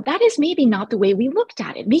 wow, that is maybe not the way we looked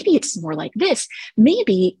at it. Maybe it's more like this.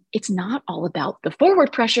 Maybe it's not all about the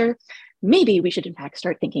forward pressure. Maybe we should in fact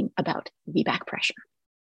start thinking about the back pressure.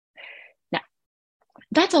 Now,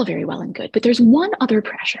 that's all very well and good, but there's one other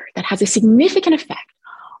pressure that has a significant effect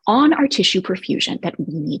on our tissue perfusion that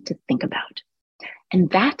we need to think about. And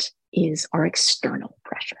that is our external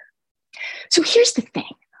pressure. So here's the thing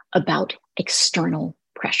about external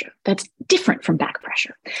pressure that's different from back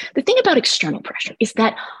pressure. The thing about external pressure is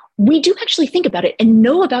that we do actually think about it and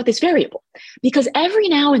know about this variable because every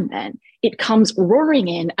now and then it comes roaring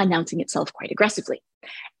in, announcing itself quite aggressively.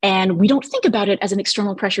 And we don't think about it as an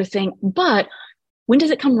external pressure thing, but when does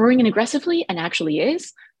it come roaring in aggressively and actually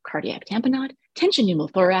is? Cardiac tamponade, tension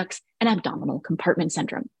pneumothorax, and abdominal compartment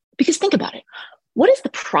syndrome. Because think about it. What is the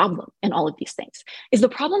problem in all of these things? Is the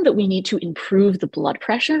problem that we need to improve the blood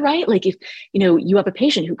pressure, right? Like if, you have a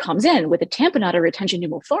patient who comes in with a tamponade or a tension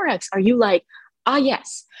pneumothorax, are you like,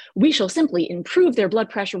 yes, we shall simply improve their blood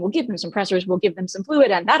pressure. We'll give them some pressors, we'll give them some fluid,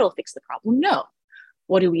 and that'll fix the problem. No.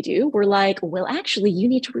 What do? We're like, well, actually, you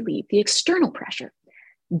need to relieve the external pressure.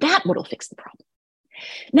 That will fix the problem.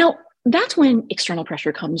 Now, that's when external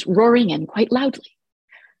pressure comes roaring in quite loudly.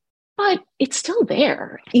 But it's still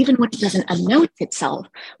there, even when it doesn't announce itself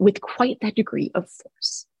with quite that degree of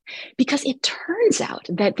force. Because it turns out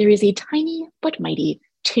that there is a tiny but mighty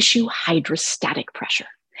tissue hydrostatic pressure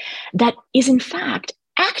that is in fact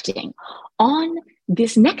acting on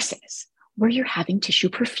this nexus where you're having tissue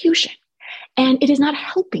perfusion. And it is not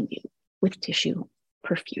helping you with tissue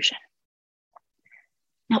perfusion.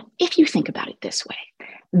 Now, if you think about it this way,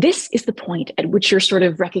 this is the point at which you're sort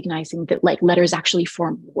of recognizing that letters actually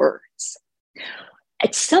form words.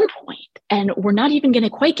 At some point, and we're not even going to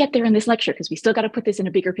quite get there in this lecture because we still got to put this in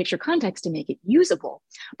a bigger picture context to make it usable.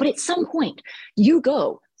 But at some point, you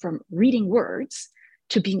go from reading words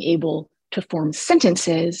to being able to form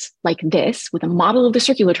sentences like this with a model of the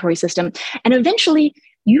circulatory system. And eventually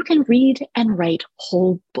You can read and write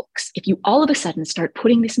whole books if you all of a sudden start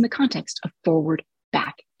putting this in the context of forward,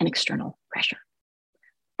 back, and external pressure.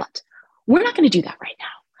 But we're not going to do that right now,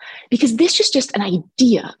 because this is just an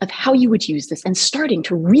idea of how you would use this and starting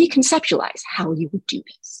to reconceptualize how you would do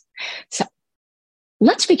this. So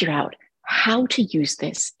let's figure out how to use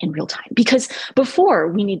this in real time, because before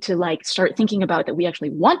we need to start thinking about that we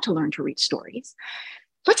actually want to learn to read stories.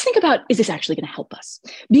 Let's think about, is this actually going to help us?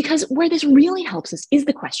 Because where this really helps us is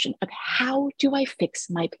the question of, how do I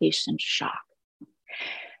fix my patient's shock?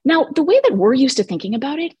 Now, the way that we're used to thinking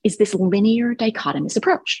about it is this linear dichotomous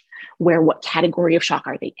approach, where what category of shock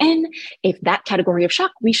are they in? If that category of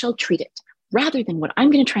shock, we shall treat it, rather than what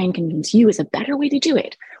I'm going to try and convince you is a better way to do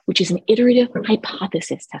it, which is an iterative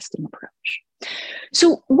hypothesis testing approach.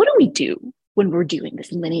 So what do we do when we're doing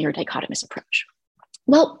this linear dichotomous approach?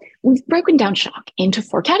 Well, we've broken down shock into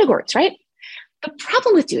 4 categories, right? The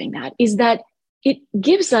problem with doing that is that it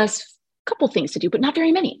gives us a couple things to do, but not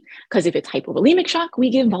very many. Because if it's hypovolemic shock, we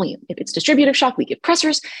give volume. If it's distributive shock, we give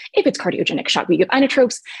pressors. If it's cardiogenic shock, we give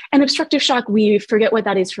inotropes. And obstructive shock, we forget what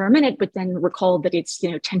that is for a minute, but then recall that it's,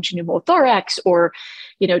 tension pneumothorax or,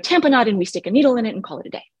 tamponade, and we stick a needle in it and call it a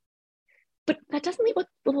day. But that doesn't leave with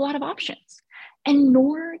a lot of options. And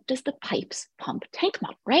nor does the pipes pump tank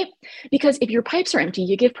model, right? Because if your pipes are empty,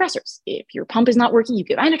 you give pressors. If your pump is not working, you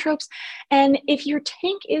give inotropes. And if your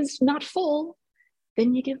tank is not full,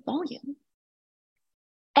 then you give volume.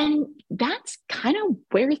 And that's kind of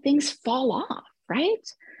where things fall off, right?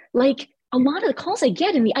 Like, a lot of the calls I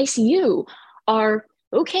get in the ICU are,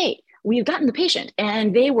 okay, we've gotten the patient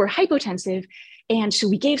and they were hypotensive, and so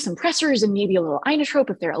we gave some pressors and maybe a little inotrope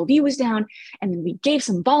if their LV was down, and then we gave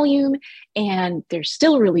some volume, and they're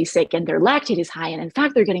still really sick and their lactate is high, and in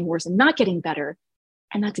fact, they're getting worse and not getting better.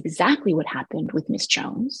 And that's exactly what happened with Miss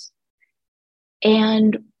Jones.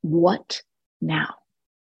 And what now?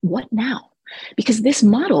 What now? Because this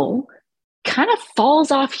model kind of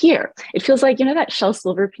falls off here. It feels like, that Shel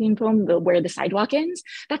Silverstein poem, Where the Sidewalk Ends?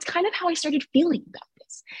 That's kind of how I started feeling about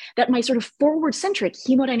this, that my sort of forward-centric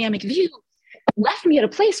hemodynamic view left me at a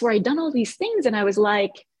place where I'd done all these things, and I was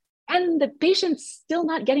like, and the patient's still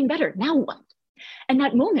not getting better. Now what? And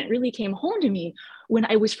that moment really came home to me when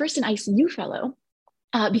I was first an ICU fellow,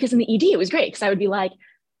 because in the ED, it was great, because I would be like,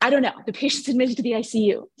 I don't know, the patient's admitted to the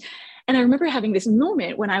ICU. And I remember having this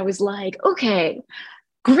moment when I was like, okay,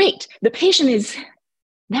 great, the patient is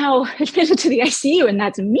now admitted to the ICU, and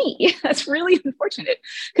that's me. That's really unfortunate,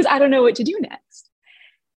 because I don't know what to do next.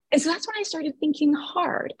 And so that's when I started thinking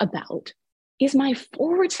hard about, is my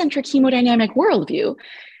forward-centric hemodynamic worldview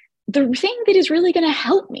the thing that is really going to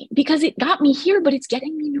help me? Because it got me here, but it's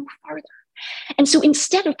getting me no farther. And so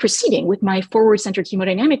instead of proceeding with my forward-centric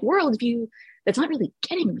hemodynamic worldview that's not really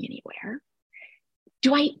getting me anywhere,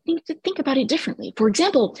 do I need to think about it differently? For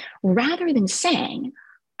example, rather than saying,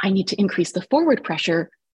 I need to increase the forward pressure,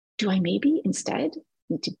 do I maybe instead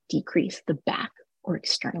need to decrease the back or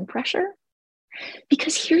external pressure?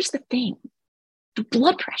 Because here's the thing. The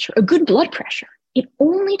blood pressure, a good blood pressure, it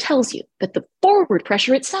only tells you that the forward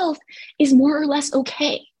pressure itself is more or less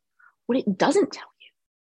okay. What it doesn't tell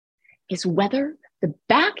you is whether the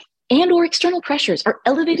back and or external pressures are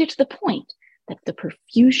elevated to the point that the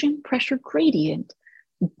perfusion pressure gradient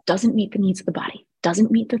doesn't meet the needs of the body,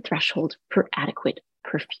 doesn't meet the threshold for adequate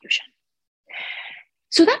perfusion.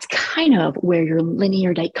 So that's kind of where your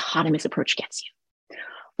linear dichotomous approach gets you.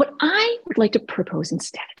 What I would like to propose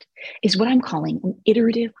instead is what I'm calling an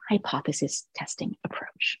iterative hypothesis testing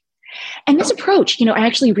approach. And this approach, I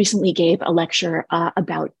actually recently gave a lecture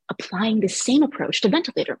about applying the same approach to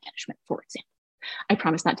ventilator management, for example. I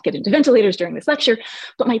promise not to get into ventilators during this lecture,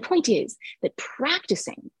 but my point is that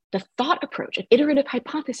practicing the thought approach of iterative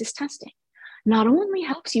hypothesis testing not only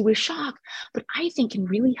helps you with shock, but I think can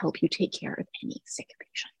really help you take care of any sick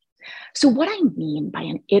patient. So what I mean by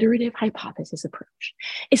an iterative hypothesis approach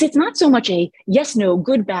is it's not so much a yes, no,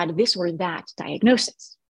 good, bad, this or that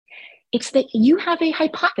diagnosis. It's that you have a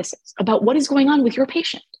hypothesis about what is going on with your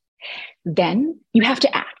patient. Then you have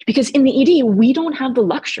to act, because in the ED, we don't have the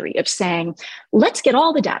luxury of saying, let's get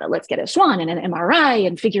all the data, let's get a SWAN and an MRI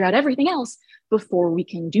and figure out everything else before we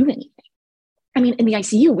can do anything. I mean, in the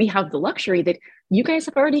ICU, we have the luxury that you guys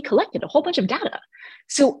have already collected a whole bunch of data.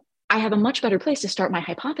 So I have a much better place to start my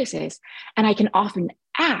hypothesis, and I can often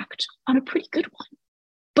act on a pretty good one.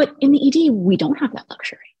 But in the ED, we don't have that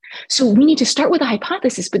luxury. So we need to start with a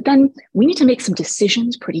hypothesis, but then we need to make some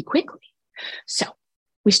decisions pretty quickly. So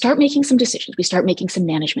we start making some decisions. We start making some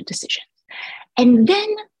management decisions. And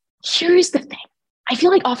then here's the thing. I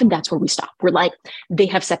feel like often that's where we stop. We're like, they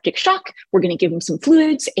have septic shock. We're going to give them some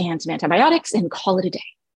fluids and some antibiotics and call it a day.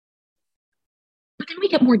 But then we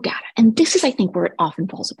get more data. And this is, I think, where it often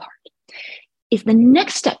falls apart. Is the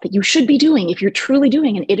next step that you should be doing if you're truly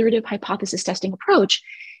doing an iterative hypothesis testing approach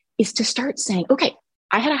is to start saying, okay,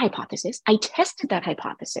 I had a hypothesis. I tested that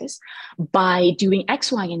hypothesis by doing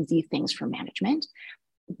X, Y, and Z things for management.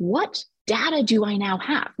 What data do I now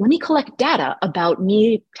have? Let me collect data about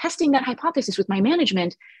me testing that hypothesis with my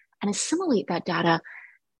management and assimilate that data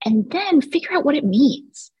and then figure out what it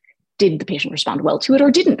means. Did the patient respond well to it or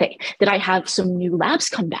didn't they? Did I have some new labs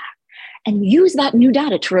come back? And use that new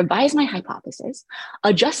data to revise my hypothesis,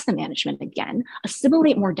 adjust the management again,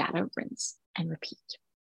 assimilate more data, rinse, and repeat.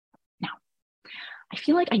 Now, I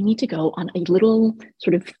feel like I need to go on a little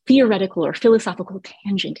sort of theoretical or philosophical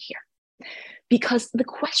tangent here, because the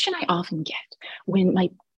question I often get when my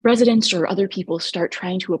residents or other people start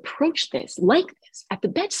trying to approach this like this at the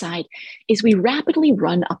bedside is we rapidly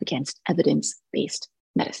run up against evidence-based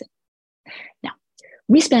medicine. Now,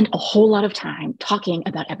 we spend a whole lot of time talking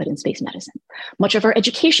about evidence-based medicine. Much of our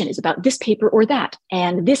education is about this paper or that,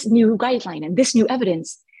 and this new guideline and this new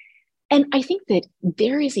evidence. And I think that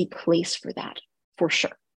there is a place for that, for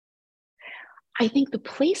sure. I think the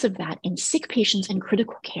place of that in sick patients and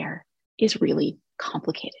critical care is really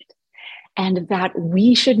complicated. And that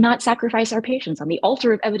we should not sacrifice our patients on the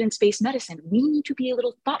altar of evidence-based medicine. We need to be a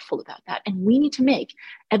little thoughtful about that. And we need to make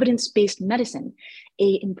evidence-based medicine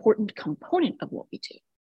an important component of what we do,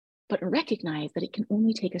 but recognize that it can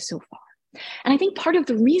only take us so far. And I think part of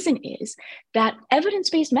the reason is that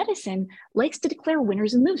evidence-based medicine likes to declare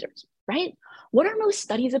winners and losers, right? What are most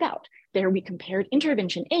studies about? There we compared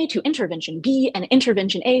intervention A to intervention B, and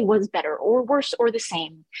intervention A was better or worse or the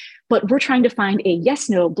same. But we're trying to find a yes,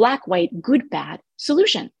 no, black, white, good, bad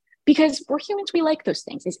solution. Because we're humans, we like those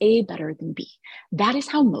things. Is A better than B? That is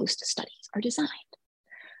how most studies are designed.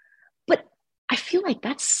 But I feel like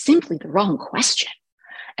that's simply the wrong question,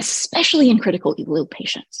 especially in critical ill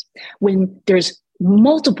patients, when there's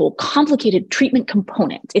multiple complicated treatment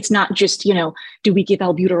components. It's not just, do we give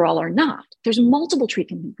albuterol or not? There's multiple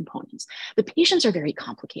treatment components. The patients are very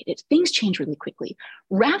complicated. Things change really quickly.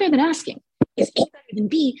 Rather than asking, is A better than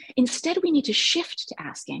B? Instead, we need to shift to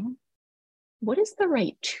asking, what is the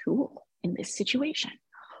right tool in this situation?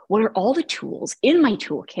 What are all the tools in my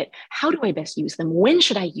toolkit? How do I best use them? When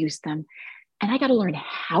should I use them? And I got to learn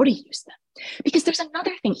how to use them. Because there's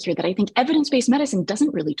another thing here that I think evidence-based medicine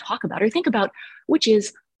doesn't really talk about or think about, which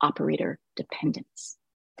is operator dependence.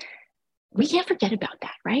 We can't forget about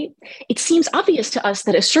that, right? It seems obvious to us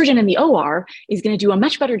that a surgeon in the OR is going to do a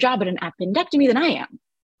much better job at an appendectomy than I am,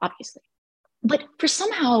 obviously. But for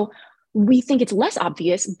somehow, we think it's less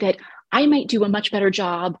obvious that I might do a much better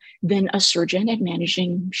job than a surgeon at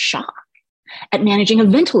managing shock, at managing a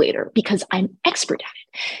ventilator, because I'm expert at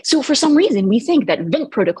it. So for some reason, we think that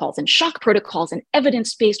vent protocols and shock protocols and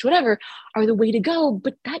evidence-based whatever are the way to go,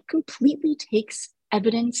 but that completely takes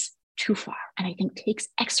evidence too far, and I think takes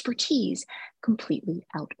expertise completely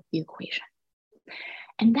out of the equation.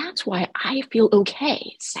 And that's why I feel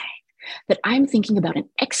okay saying that I'm thinking about an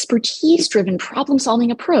expertise-driven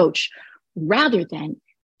problem-solving approach rather than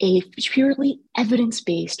a purely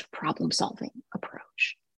evidence-based problem-solving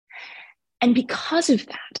approach. And because of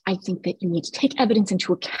that, I think that you need to take evidence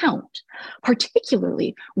into account,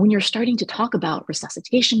 particularly when you're starting to talk about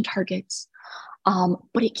resuscitation targets,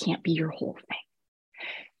 but it can't be your whole thing.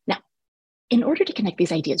 Now, in order to connect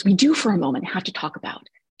these ideas, we do for a moment have to talk about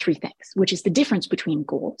three things, which is the difference between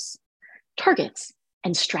goals, targets,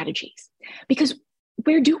 and strategies. Because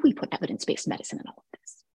where do we put evidence-based medicine in all of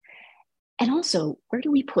this? And also, where do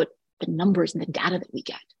we put the numbers and the data that we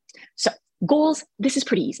get? So goals, this is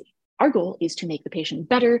pretty easy. Our goal is to make the patient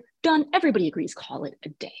better, done, everybody agrees, call it a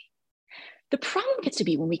day. The problem gets to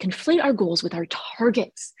be when we conflate our goals with our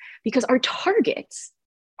targets, because our targets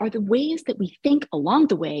are the ways that we think along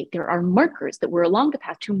the way. There are markers that we're along the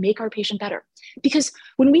path to make our patient better. Because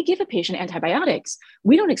when we give a patient antibiotics,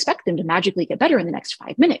 we don't expect them to magically get better in the next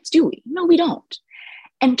 5 minutes, do we? No, we don't.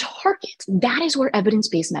 And targets, that is where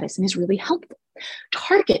evidence-based medicine is really helpful.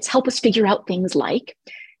 Targets help us figure out things like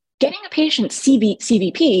getting a patient's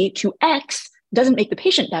CVP to X doesn't make the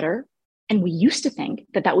patient better. And we used to think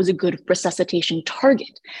that that was a good resuscitation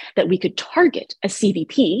target, that we could target a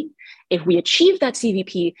CVP. If we achieved that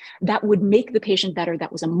CVP, that would make the patient better.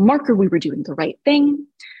 That was a marker we were doing the right thing.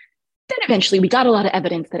 Then eventually we got a lot of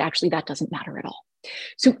evidence that actually that doesn't matter at all.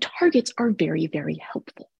 So targets are very, very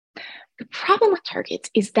helpful. The problem with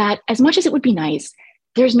targets is that as much as it would be nice,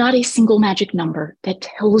 there's not a single magic number that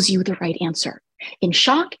tells you the right answer. In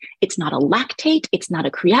shock, it's not a lactate, it's not a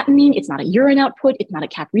creatinine, it's not a urine output, it's not a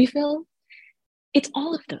cap refill. It's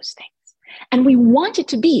all of those things. And we want it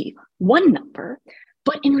to be one number,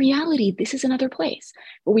 But in reality, this is another place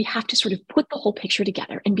where we have to sort of put the whole picture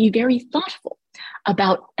together and be very thoughtful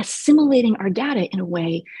about assimilating our data in a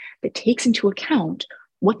way that takes into account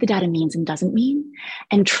what the data means and doesn't mean,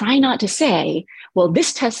 and try not to say, well,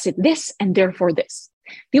 this test said this and therefore this.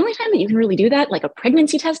 The only time that you can really do that, like a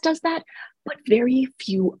pregnancy test does that, but very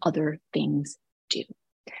few other things do.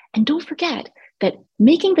 And don't forget that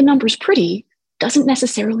making the numbers pretty doesn't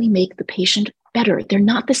necessarily make the patient better. They're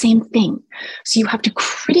not the same thing. So you have to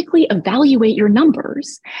critically evaluate your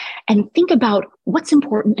numbers and think about what's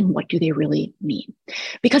important and what do they really mean.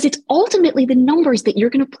 Because it's ultimately the numbers that you're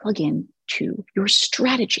going to plug in to your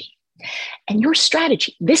strategy. And your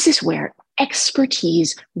strategy, this is where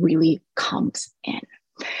expertise really comes in.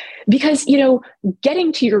 Because,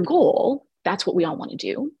 getting to your goal, that's what we all want to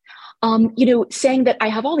do. Saying that I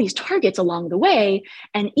have all these targets along the way,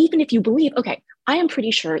 and even if you believe, okay, I am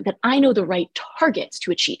pretty sure that I know the right targets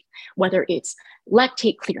to achieve, whether it's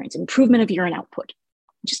lactate clearance, improvement of urine output,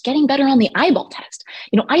 just getting better on the eyeball test.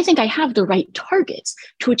 I think I have the right targets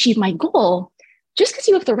to achieve my goal. Just because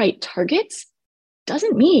you have the right targets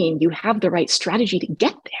doesn't mean you have the right strategy to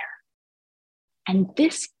get there. And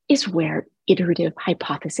this is where iterative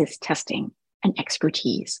hypothesis testing and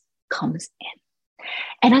expertise comes in.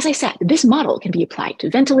 And as I said, this model can be applied to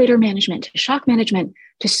ventilator management, to shock management,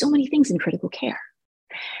 to so many things in critical care.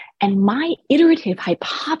 And my iterative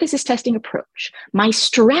hypothesis testing approach, my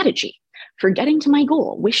strategy for getting to my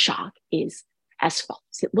goal with shock is as follows.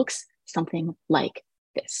 It looks something like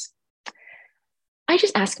this. I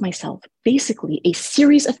just ask myself basically a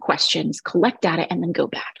series of questions, collect data, and then go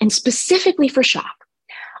back. And specifically for shock,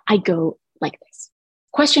 I go like this.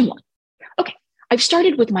 Question 1. Okay, I've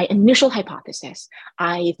started with my initial hypothesis.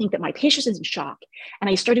 I think that my patient is in shock, and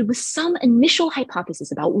I started with some initial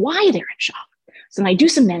hypothesis about why they're in shock. So then I do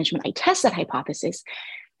some management, I test that hypothesis,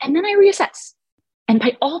 and then I reassess. And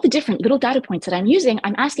by all the different little data points that I'm using,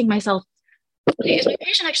 I'm asking myself, okay, is my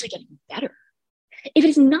patient actually getting better? If it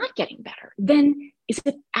is not getting better, then is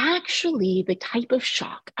it actually the type of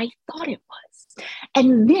shock I thought it was?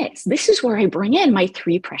 And this is where I bring in my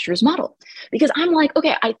 3 pressures model, because I'm like,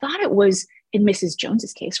 okay, I thought it was, in Mrs.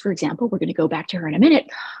 Jones's case, for example, we're going to go back to her in a minute.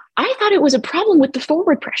 I thought it was a problem with the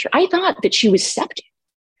forward pressure. I thought that she was septic.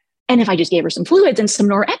 And if I just gave her some fluids and some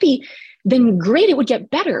norepi, then great, it would get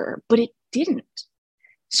better, but it didn't.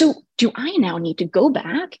 So do I now need to go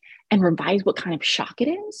back and revise what kind of shock it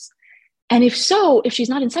is? And if so, if she's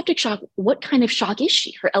not in septic shock, what kind of shock is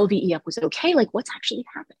she? Her LVEF was okay. Like, what's actually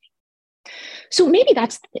happening? So maybe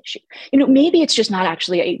that's the issue. Maybe it's just not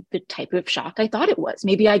actually the type of shock I thought it was.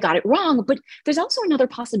 Maybe I got it wrong, but there's also another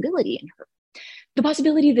possibility in her. The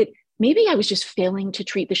possibility that maybe I was just failing to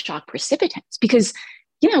treat the shock precipitants because,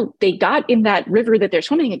 they got in that river that they're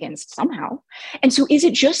swimming against somehow. And so is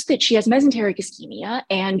it just that she has mesenteric ischemia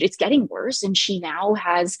and it's getting worse and she now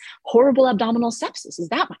has horrible abdominal sepsis? Is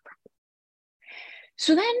that my problem?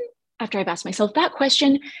 So then after I've asked myself that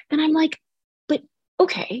question, then I'm like, but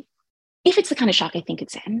okay, if it's the kind of shock I think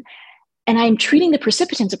it's in, and I'm treating the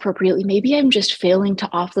precipitants appropriately, maybe I'm just failing to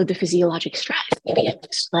offload the physiologic stress. Maybe I'm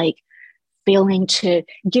just failing to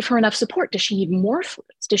give her enough support. Does she need more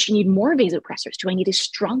fluids? Does she need more vasopressors? Do I need a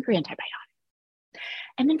stronger antibiotic?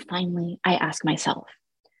 And then finally, I ask myself,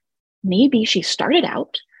 maybe she started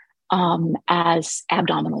out as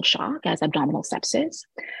abdominal shock, as abdominal sepsis,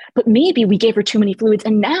 but maybe we gave her too many fluids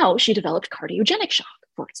and now she developed cardiogenic shock,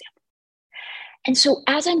 for example. And so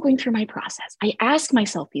as I'm going through my process, I ask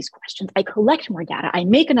myself these questions, I collect more data, I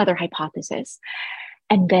make another hypothesis,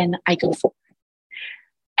 and then I go forward.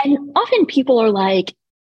 And often people are like,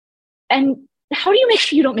 and how do you make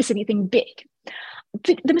sure you don't miss anything big?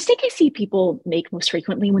 The mistake I see people make most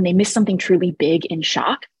frequently when they miss something truly big in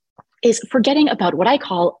shock is forgetting about what I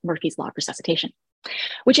call Murphy's Law of resuscitation,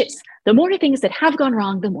 which is the more things that have gone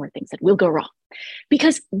wrong, the more things that will go wrong.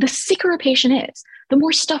 Because the sicker a patient is, the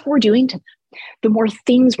more stuff we're doing to them, the more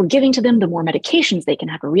things we're giving to them, the more medications they can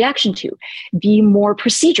have a reaction to, the more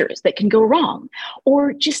procedures that can go wrong,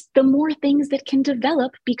 or just the more things that can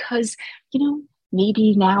develop because,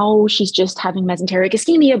 maybe now she's just having mesenteric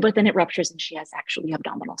ischemia, but then it ruptures and she has actually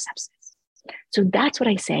abdominal sepsis. So that's what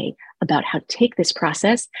I say about how to take this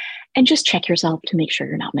process and just check yourself to make sure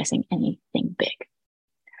you're not missing anything big.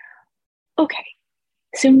 Okay,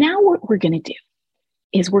 so now what we're going to do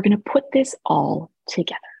is we're going to put this all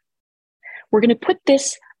together. We're going to put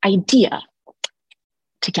this idea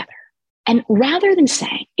together. And rather than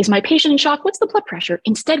saying, is my patient in shock? What's the blood pressure?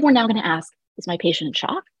 Instead, we're now going to ask, is my patient in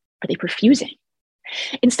shock? Are they perfusing?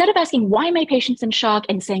 Instead of asking why my patient's in shock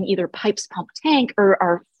and saying either pipes, pump, tank, or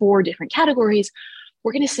our 4 different categories,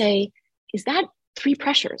 we're going to say, is that 3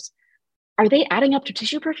 pressures? Are they adding up to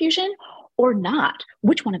tissue perfusion or not?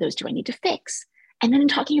 Which one of those do I need to fix? And then in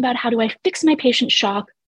talking about how do I fix my patient's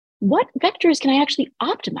shock, what vectors can I actually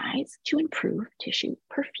optimize to improve tissue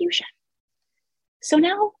perfusion? So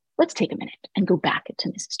now let's take a minute and go back to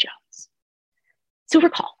Mrs. Jones. So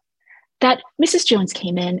recall that Mrs. Jones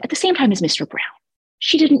came in at the same time as Mr. Brown.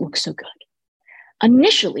 She didn't look so good.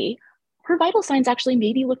 Initially, her vital signs actually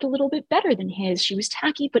maybe looked a little bit better than his. She was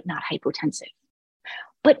tacky, but not hypotensive.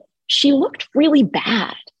 But she looked really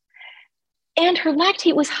bad. And her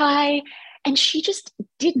lactate was high, and she just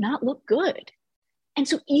did not look good. And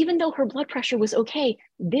so even though her blood pressure was okay,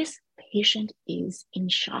 this patient is in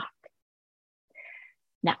shock.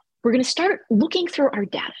 Now, we're going to start looking through our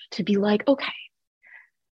data to be like, okay,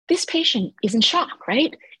 this patient is in shock,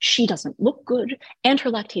 right? She doesn't look good, and her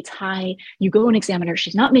lactate's high. You go and examine her.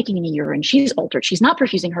 She's not making any urine. She's altered. She's not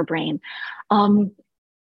perfusing her brain. And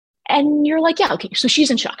you're like, yeah, okay, so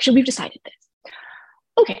she's in shock. So we've decided this.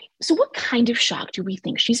 Okay, so what kind of shock do we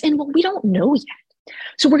think she's in? Well, we don't know yet.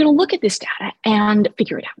 So we're going to look at this data and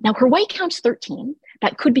figure it out. Now, her white count's 13.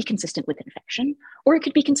 That could be consistent with infection, or it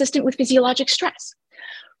could be consistent with physiologic stress.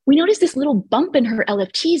 We notice this little bump in her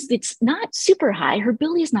LFTs that's not super high. Her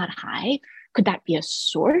bili is not high. Could that be a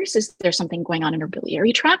source? Is there something going on in her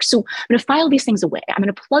biliary tract? So I'm going to file these things away. I'm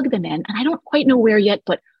going to plug them in, and I don't quite know where yet,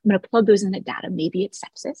 but I'm going to plug those in the data. Maybe it's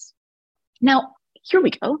sepsis. Now, here we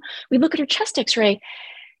go. We look at her chest x-ray,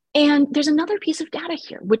 and there's another piece of data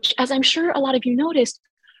here, which, as I'm sure a lot of you noticed,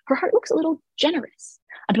 her heart looks a little generous.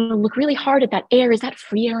 I'm going to look really hard at that air. Is that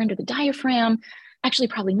free air under the diaphragm? Actually,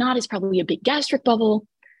 probably not. It's probably a big gastric bubble.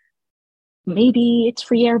 Maybe it's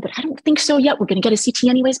free air, but I don't think so yet. We're going to get a CT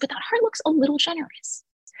anyways, but that heart looks a little generous.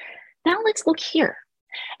 Now let's look here.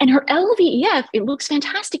 And her LVEF, it looks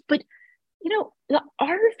fantastic, but the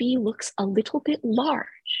RV looks a little bit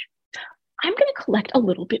large. I'm going to collect a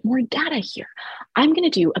little bit more data here. I'm going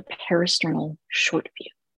to do a parasternal short view.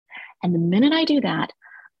 And the minute I do that,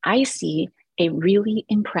 I see a really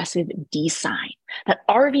impressive D sign. That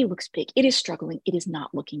RV looks big. It is struggling. It is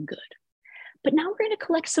not looking good. But now we're going to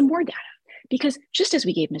collect some more data, because just as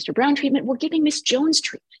we gave Mr. Brown treatment, we're giving Miss Jones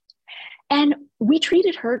treatment. And we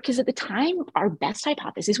treated her because at the time, our best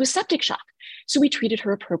hypothesis was septic shock. So we treated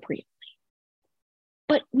her appropriately.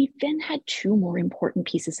 But we then had two more important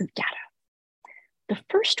pieces of data. The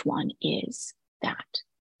first one is that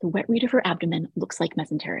the wet read of her abdomen looks like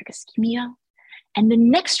mesenteric ischemia. And the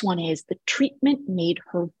next one is the treatment made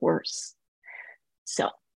her worse. So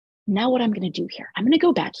now what I'm going to do here, I'm going to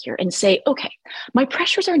go back here and say, okay, my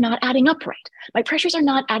pressures are not adding up right. My pressures are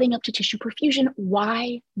not adding up to tissue perfusion.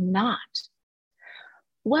 Why not?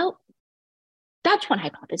 Well, that's one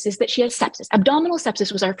hypothesis, that she has sepsis. Abdominal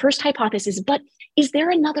sepsis was our first hypothesis, but is there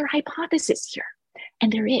another hypothesis here?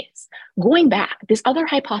 And there is. Going back, this other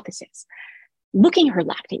hypothesis, looking at her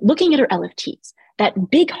lactate, looking at her LFTs, that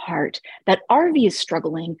big heart, that RV is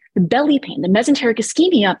struggling, the belly pain, the mesenteric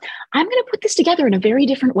ischemia, I'm going to put this together in a very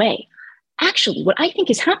different way. Actually, what I think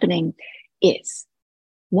is happening is,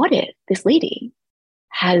 what if this lady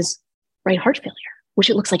has right heart failure, which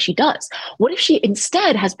it looks like she does? What if she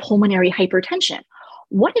instead has pulmonary hypertension?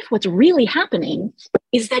 What if what's really happening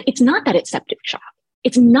is that it's not that it's septic shock?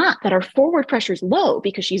 It's not that our forward pressure is low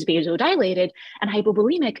because she's vasodilated and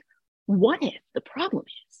hypovolemic. What if the problem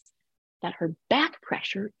is that her back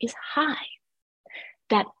pressure is high?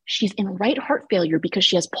 That she's in right heart failure because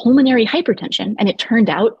she has pulmonary hypertension, and it turned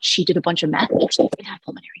out she did a bunch of meth, she did have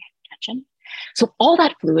pulmonary hypertension. So all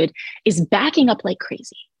that fluid is backing up like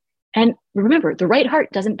crazy. And remember, the right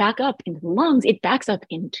heart doesn't back up into the lungs, it backs up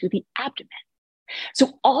into the abdomen.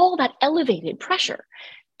 So all that elevated pressure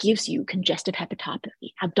gives you congestive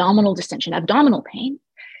hepatopathy, abdominal distension, abdominal pain.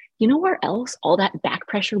 You know where else all that back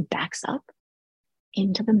pressure backs up?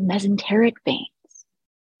 Into the mesenteric veins.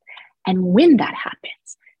 And when that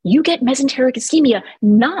happens, you get mesenteric ischemia,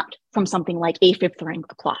 not from something like AFib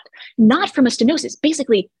thorancoclot, not from a stenosis,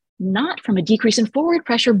 basically not from a decrease in forward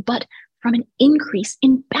pressure, but from an increase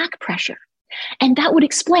in back pressure. And that would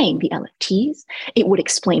explain the LFTs, it would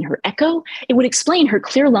explain her echo, it would explain her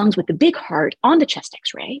clear lungs with the big heart on the chest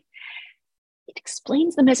x-ray. It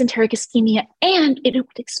explains the mesenteric ischemia, and it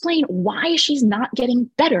would explain why she's not getting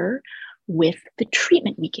better with the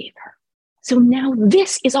treatment we gave her. So now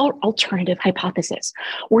this is our alternative hypothesis.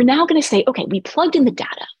 We're now going to say, okay, we plugged in the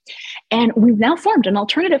data, and we've now formed an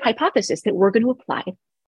alternative hypothesis that we're going to apply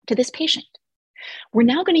to this patient. We're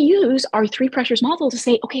now going to use our three pressures model to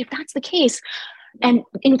say, okay, if that's the case, and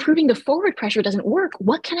improving the forward pressure doesn't work,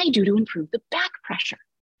 what can I do to improve the back pressure?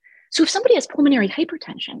 So if somebody has pulmonary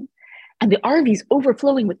hypertension and the RV is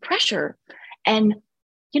overflowing with pressure, and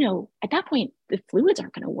at that point, the fluids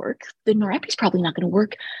aren't going to work. The norepi is probably not going to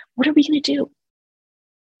work. What are we going to do?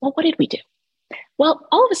 Well, what did we do? Well,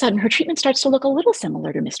 all of a sudden, her treatment starts to look a little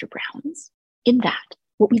similar to Mr. Brown's in that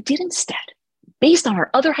what we did instead, based on our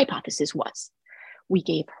other hypothesis, was we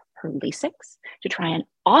gave her Lasix to try and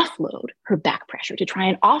offload her back pressure, to try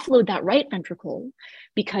and offload that right ventricle,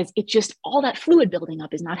 because all that fluid building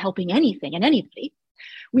up is not helping anything and anybody.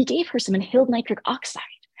 We gave her some inhaled nitric oxide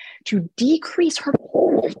to decrease her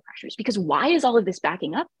pulmonary pressures, because why is all of this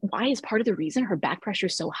backing up? Why is part of the reason her back pressure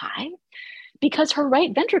is so high? Because her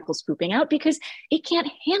right ventricle is pooping out because it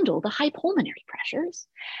can't handle the high pulmonary pressures.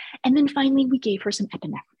 And then finally, we gave her some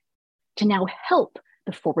epinephrine to now help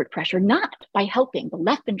the forward pressure, not by helping the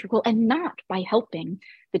left ventricle and not by helping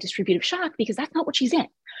the distributive shock, because that's not what she's in.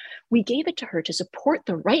 We gave it to her to support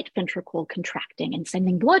the right ventricle contracting and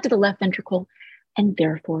sending blood to the left ventricle, and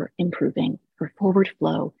therefore improving her forward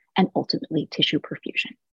flow and ultimately tissue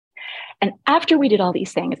perfusion. And after we did all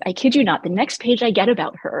these things, I kid you not, the next page I get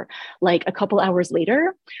about her, like a couple hours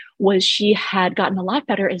later, was she had gotten a lot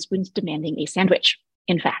better and was demanding a sandwich,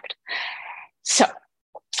 in fact. So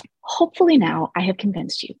hopefully now I have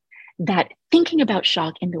convinced you that thinking about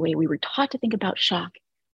shock in the way we were taught to think about shock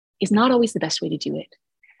is not always the best way to do it.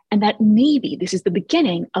 And that maybe this is the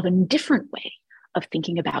beginning of a different way of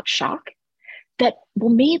thinking about shock that will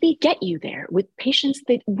maybe get you there with patients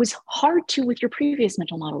that was hard to with your previous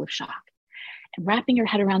mental model of shock, and wrapping your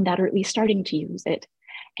head around that, or at least starting to use it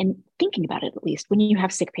and thinking about it at least when you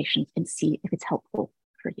have sick patients, and see if it's helpful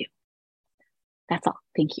for you. That's all.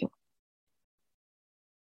 Thank you.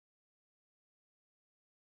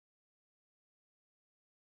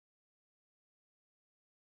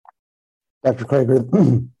 Dr.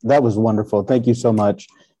 Crager, that was wonderful. Thank you so much.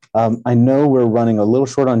 I know we're running a little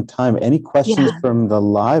short on time. Any questions from the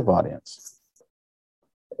live audience?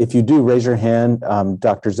 If you do, raise your hand.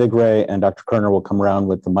 Dr. Zigray and Dr. Kerner will come around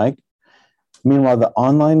with the mic. Meanwhile, the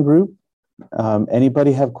online group,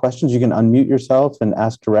 anybody have questions? You can unmute yourself and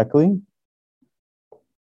ask directly.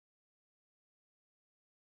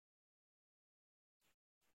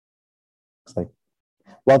 Looks like,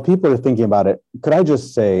 while people are thinking about it, could I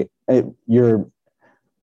just say,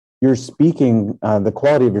 your speaking, the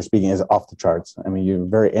quality of your speaking is off the charts. I mean, you're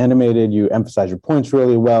very animated. You emphasize your points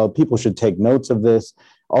really well. People should take notes of this.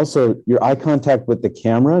 Also, your eye contact with the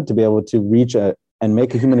camera to be able to reach and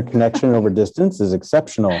make a human connection over distance is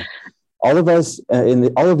exceptional. All of us,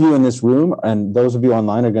 all of you in this room, and those of you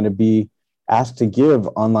online, are going to be asked to give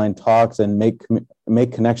online talks and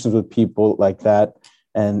make connections with people like that.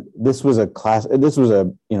 And this was a class. This was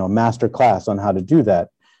a master class on how to do that.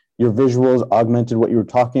 Your visuals augmented what you were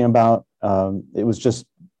talking about. It was just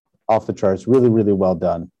off the charts. Really, really well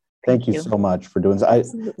done. Thank you so much for doing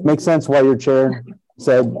this. It makes sense why your chair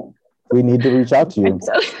said we need to reach out to you.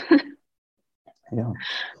 Yeah,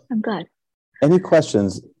 I'm glad. Any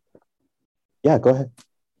questions? Yeah, go ahead.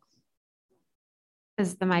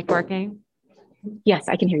 Is the mic working? Yes,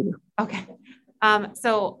 I can hear you. Okay.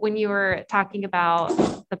 So when you were talking about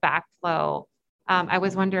the backflow, I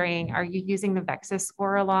was wondering, are you using the Vexus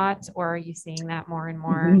score a lot, or are you seeing that more and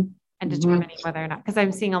more and determining whether or not, because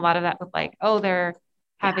I'm seeing a lot of that with like, oh, they're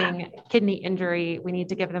having kidney injury, we need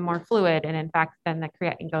to give them more fluid. And in fact, then the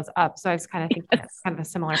creatinine goes up. So I was kind of thinking it's kind of a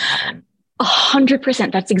similar pattern.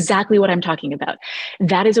 100%. That's exactly what I'm talking about.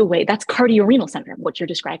 That is that's cardiorenal syndrome, what you're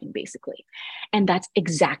describing basically. And that's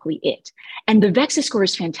exactly it. And the Vexus score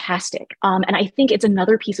is fantastic. And I think it's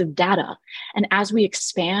another piece of data. And as we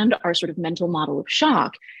expand our sort of mental model of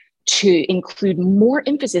shock to include more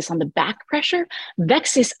emphasis on the back pressure,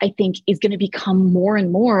 Vexus, I think, is going to become more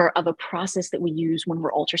and more of a process that we use when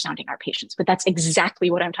we're ultrasounding our patients. But that's exactly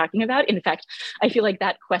what I'm talking about. In fact, I feel like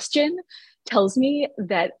that question tells me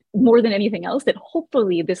that more than anything else, that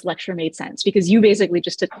hopefully this lecture made sense, because you basically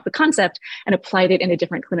just took the concept and applied it in a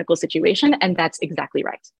different clinical situation. And that's exactly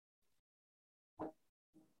right.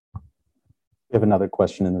 We have another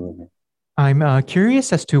question in the room. I'm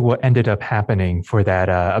curious as to what ended up happening for that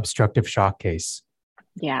obstructive shock case.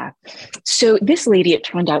 Yeah. So this lady, it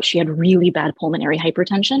turned out she had really bad pulmonary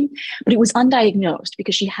hypertension, but it was undiagnosed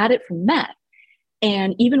because she had it from meth.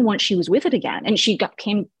 And even once she was with it again, and she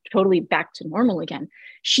came totally back to normal again,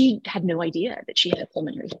 she had no idea that she had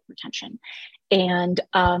pulmonary hypertension. And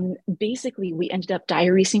basically, we ended up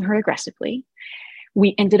diuresing her aggressively.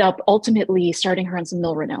 We ended up ultimately starting her on some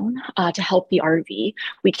milrinone to help the RV.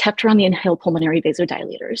 We kept her on the inhaled pulmonary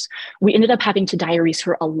vasodilators. We ended up having to diurese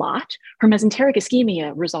her a lot. Her mesenteric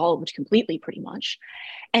ischemia resolved completely, pretty much.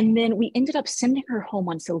 And then we ended up sending her home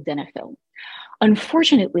on sildenafil.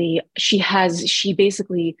 Unfortunately, she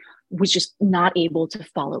basically was just not able to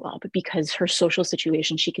follow up because her social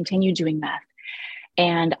situation, she continued doing meth.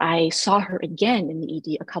 And I saw her again in the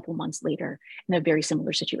ED a couple months later in a very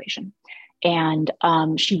similar situation. And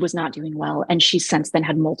she was not doing well. And she's since then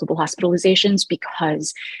had multiple hospitalizations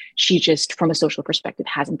because she just, from a social perspective,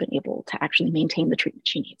 hasn't been able to actually maintain the treatment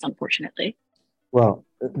she needs, unfortunately. Well,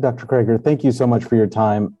 Dr. Crager, thank you so much for your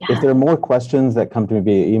time. Yeah. If there are more questions that come to me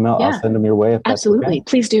via email, I'll send them your way. If Absolutely. That's okay.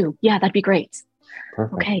 Please do. Yeah, that'd be great.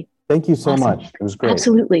 Perfect. Okay. Thank you so much. It was great.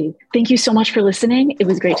 Absolutely. Thank you so much for listening. It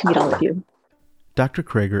was great to meet all of you. Dr.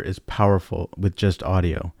 Crager is powerful with just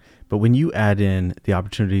audio, but when you add in the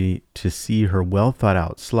opportunity to see her well thought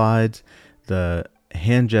out slides, the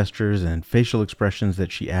hand gestures and facial expressions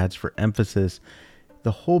that she adds for emphasis,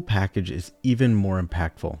 the whole package is even more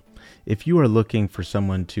impactful. If you are looking for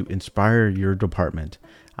someone to inspire your department,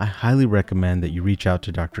 I highly recommend that you reach out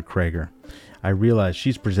to Dr. Crager. I realize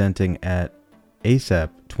she's presenting at ASAP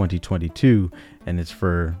 2022, and it's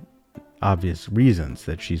for obvious reasons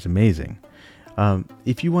that she's amazing.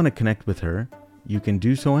 If you want to connect with her, you can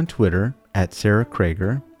do so on Twitter at Sara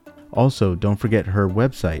Crager. Also, don't forget her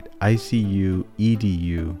website, icuedu.org.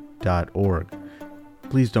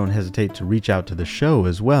 Please don't hesitate to reach out to the show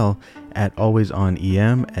as well at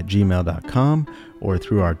alwaysonem@gmail.com or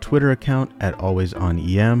through our Twitter account at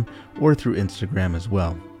alwaysonem or through Instagram as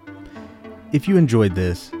well. If you enjoyed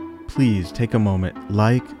this, please take a moment,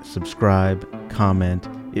 like, subscribe, comment.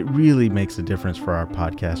 It really makes a difference for our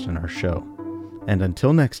podcast and our show. And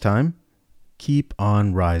until next time, keep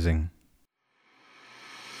on rising.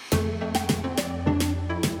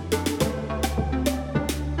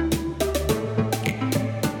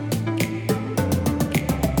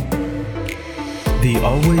 The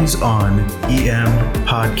Always On EM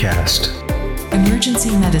Podcast.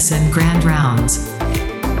 Emergency Medicine Grand Rounds.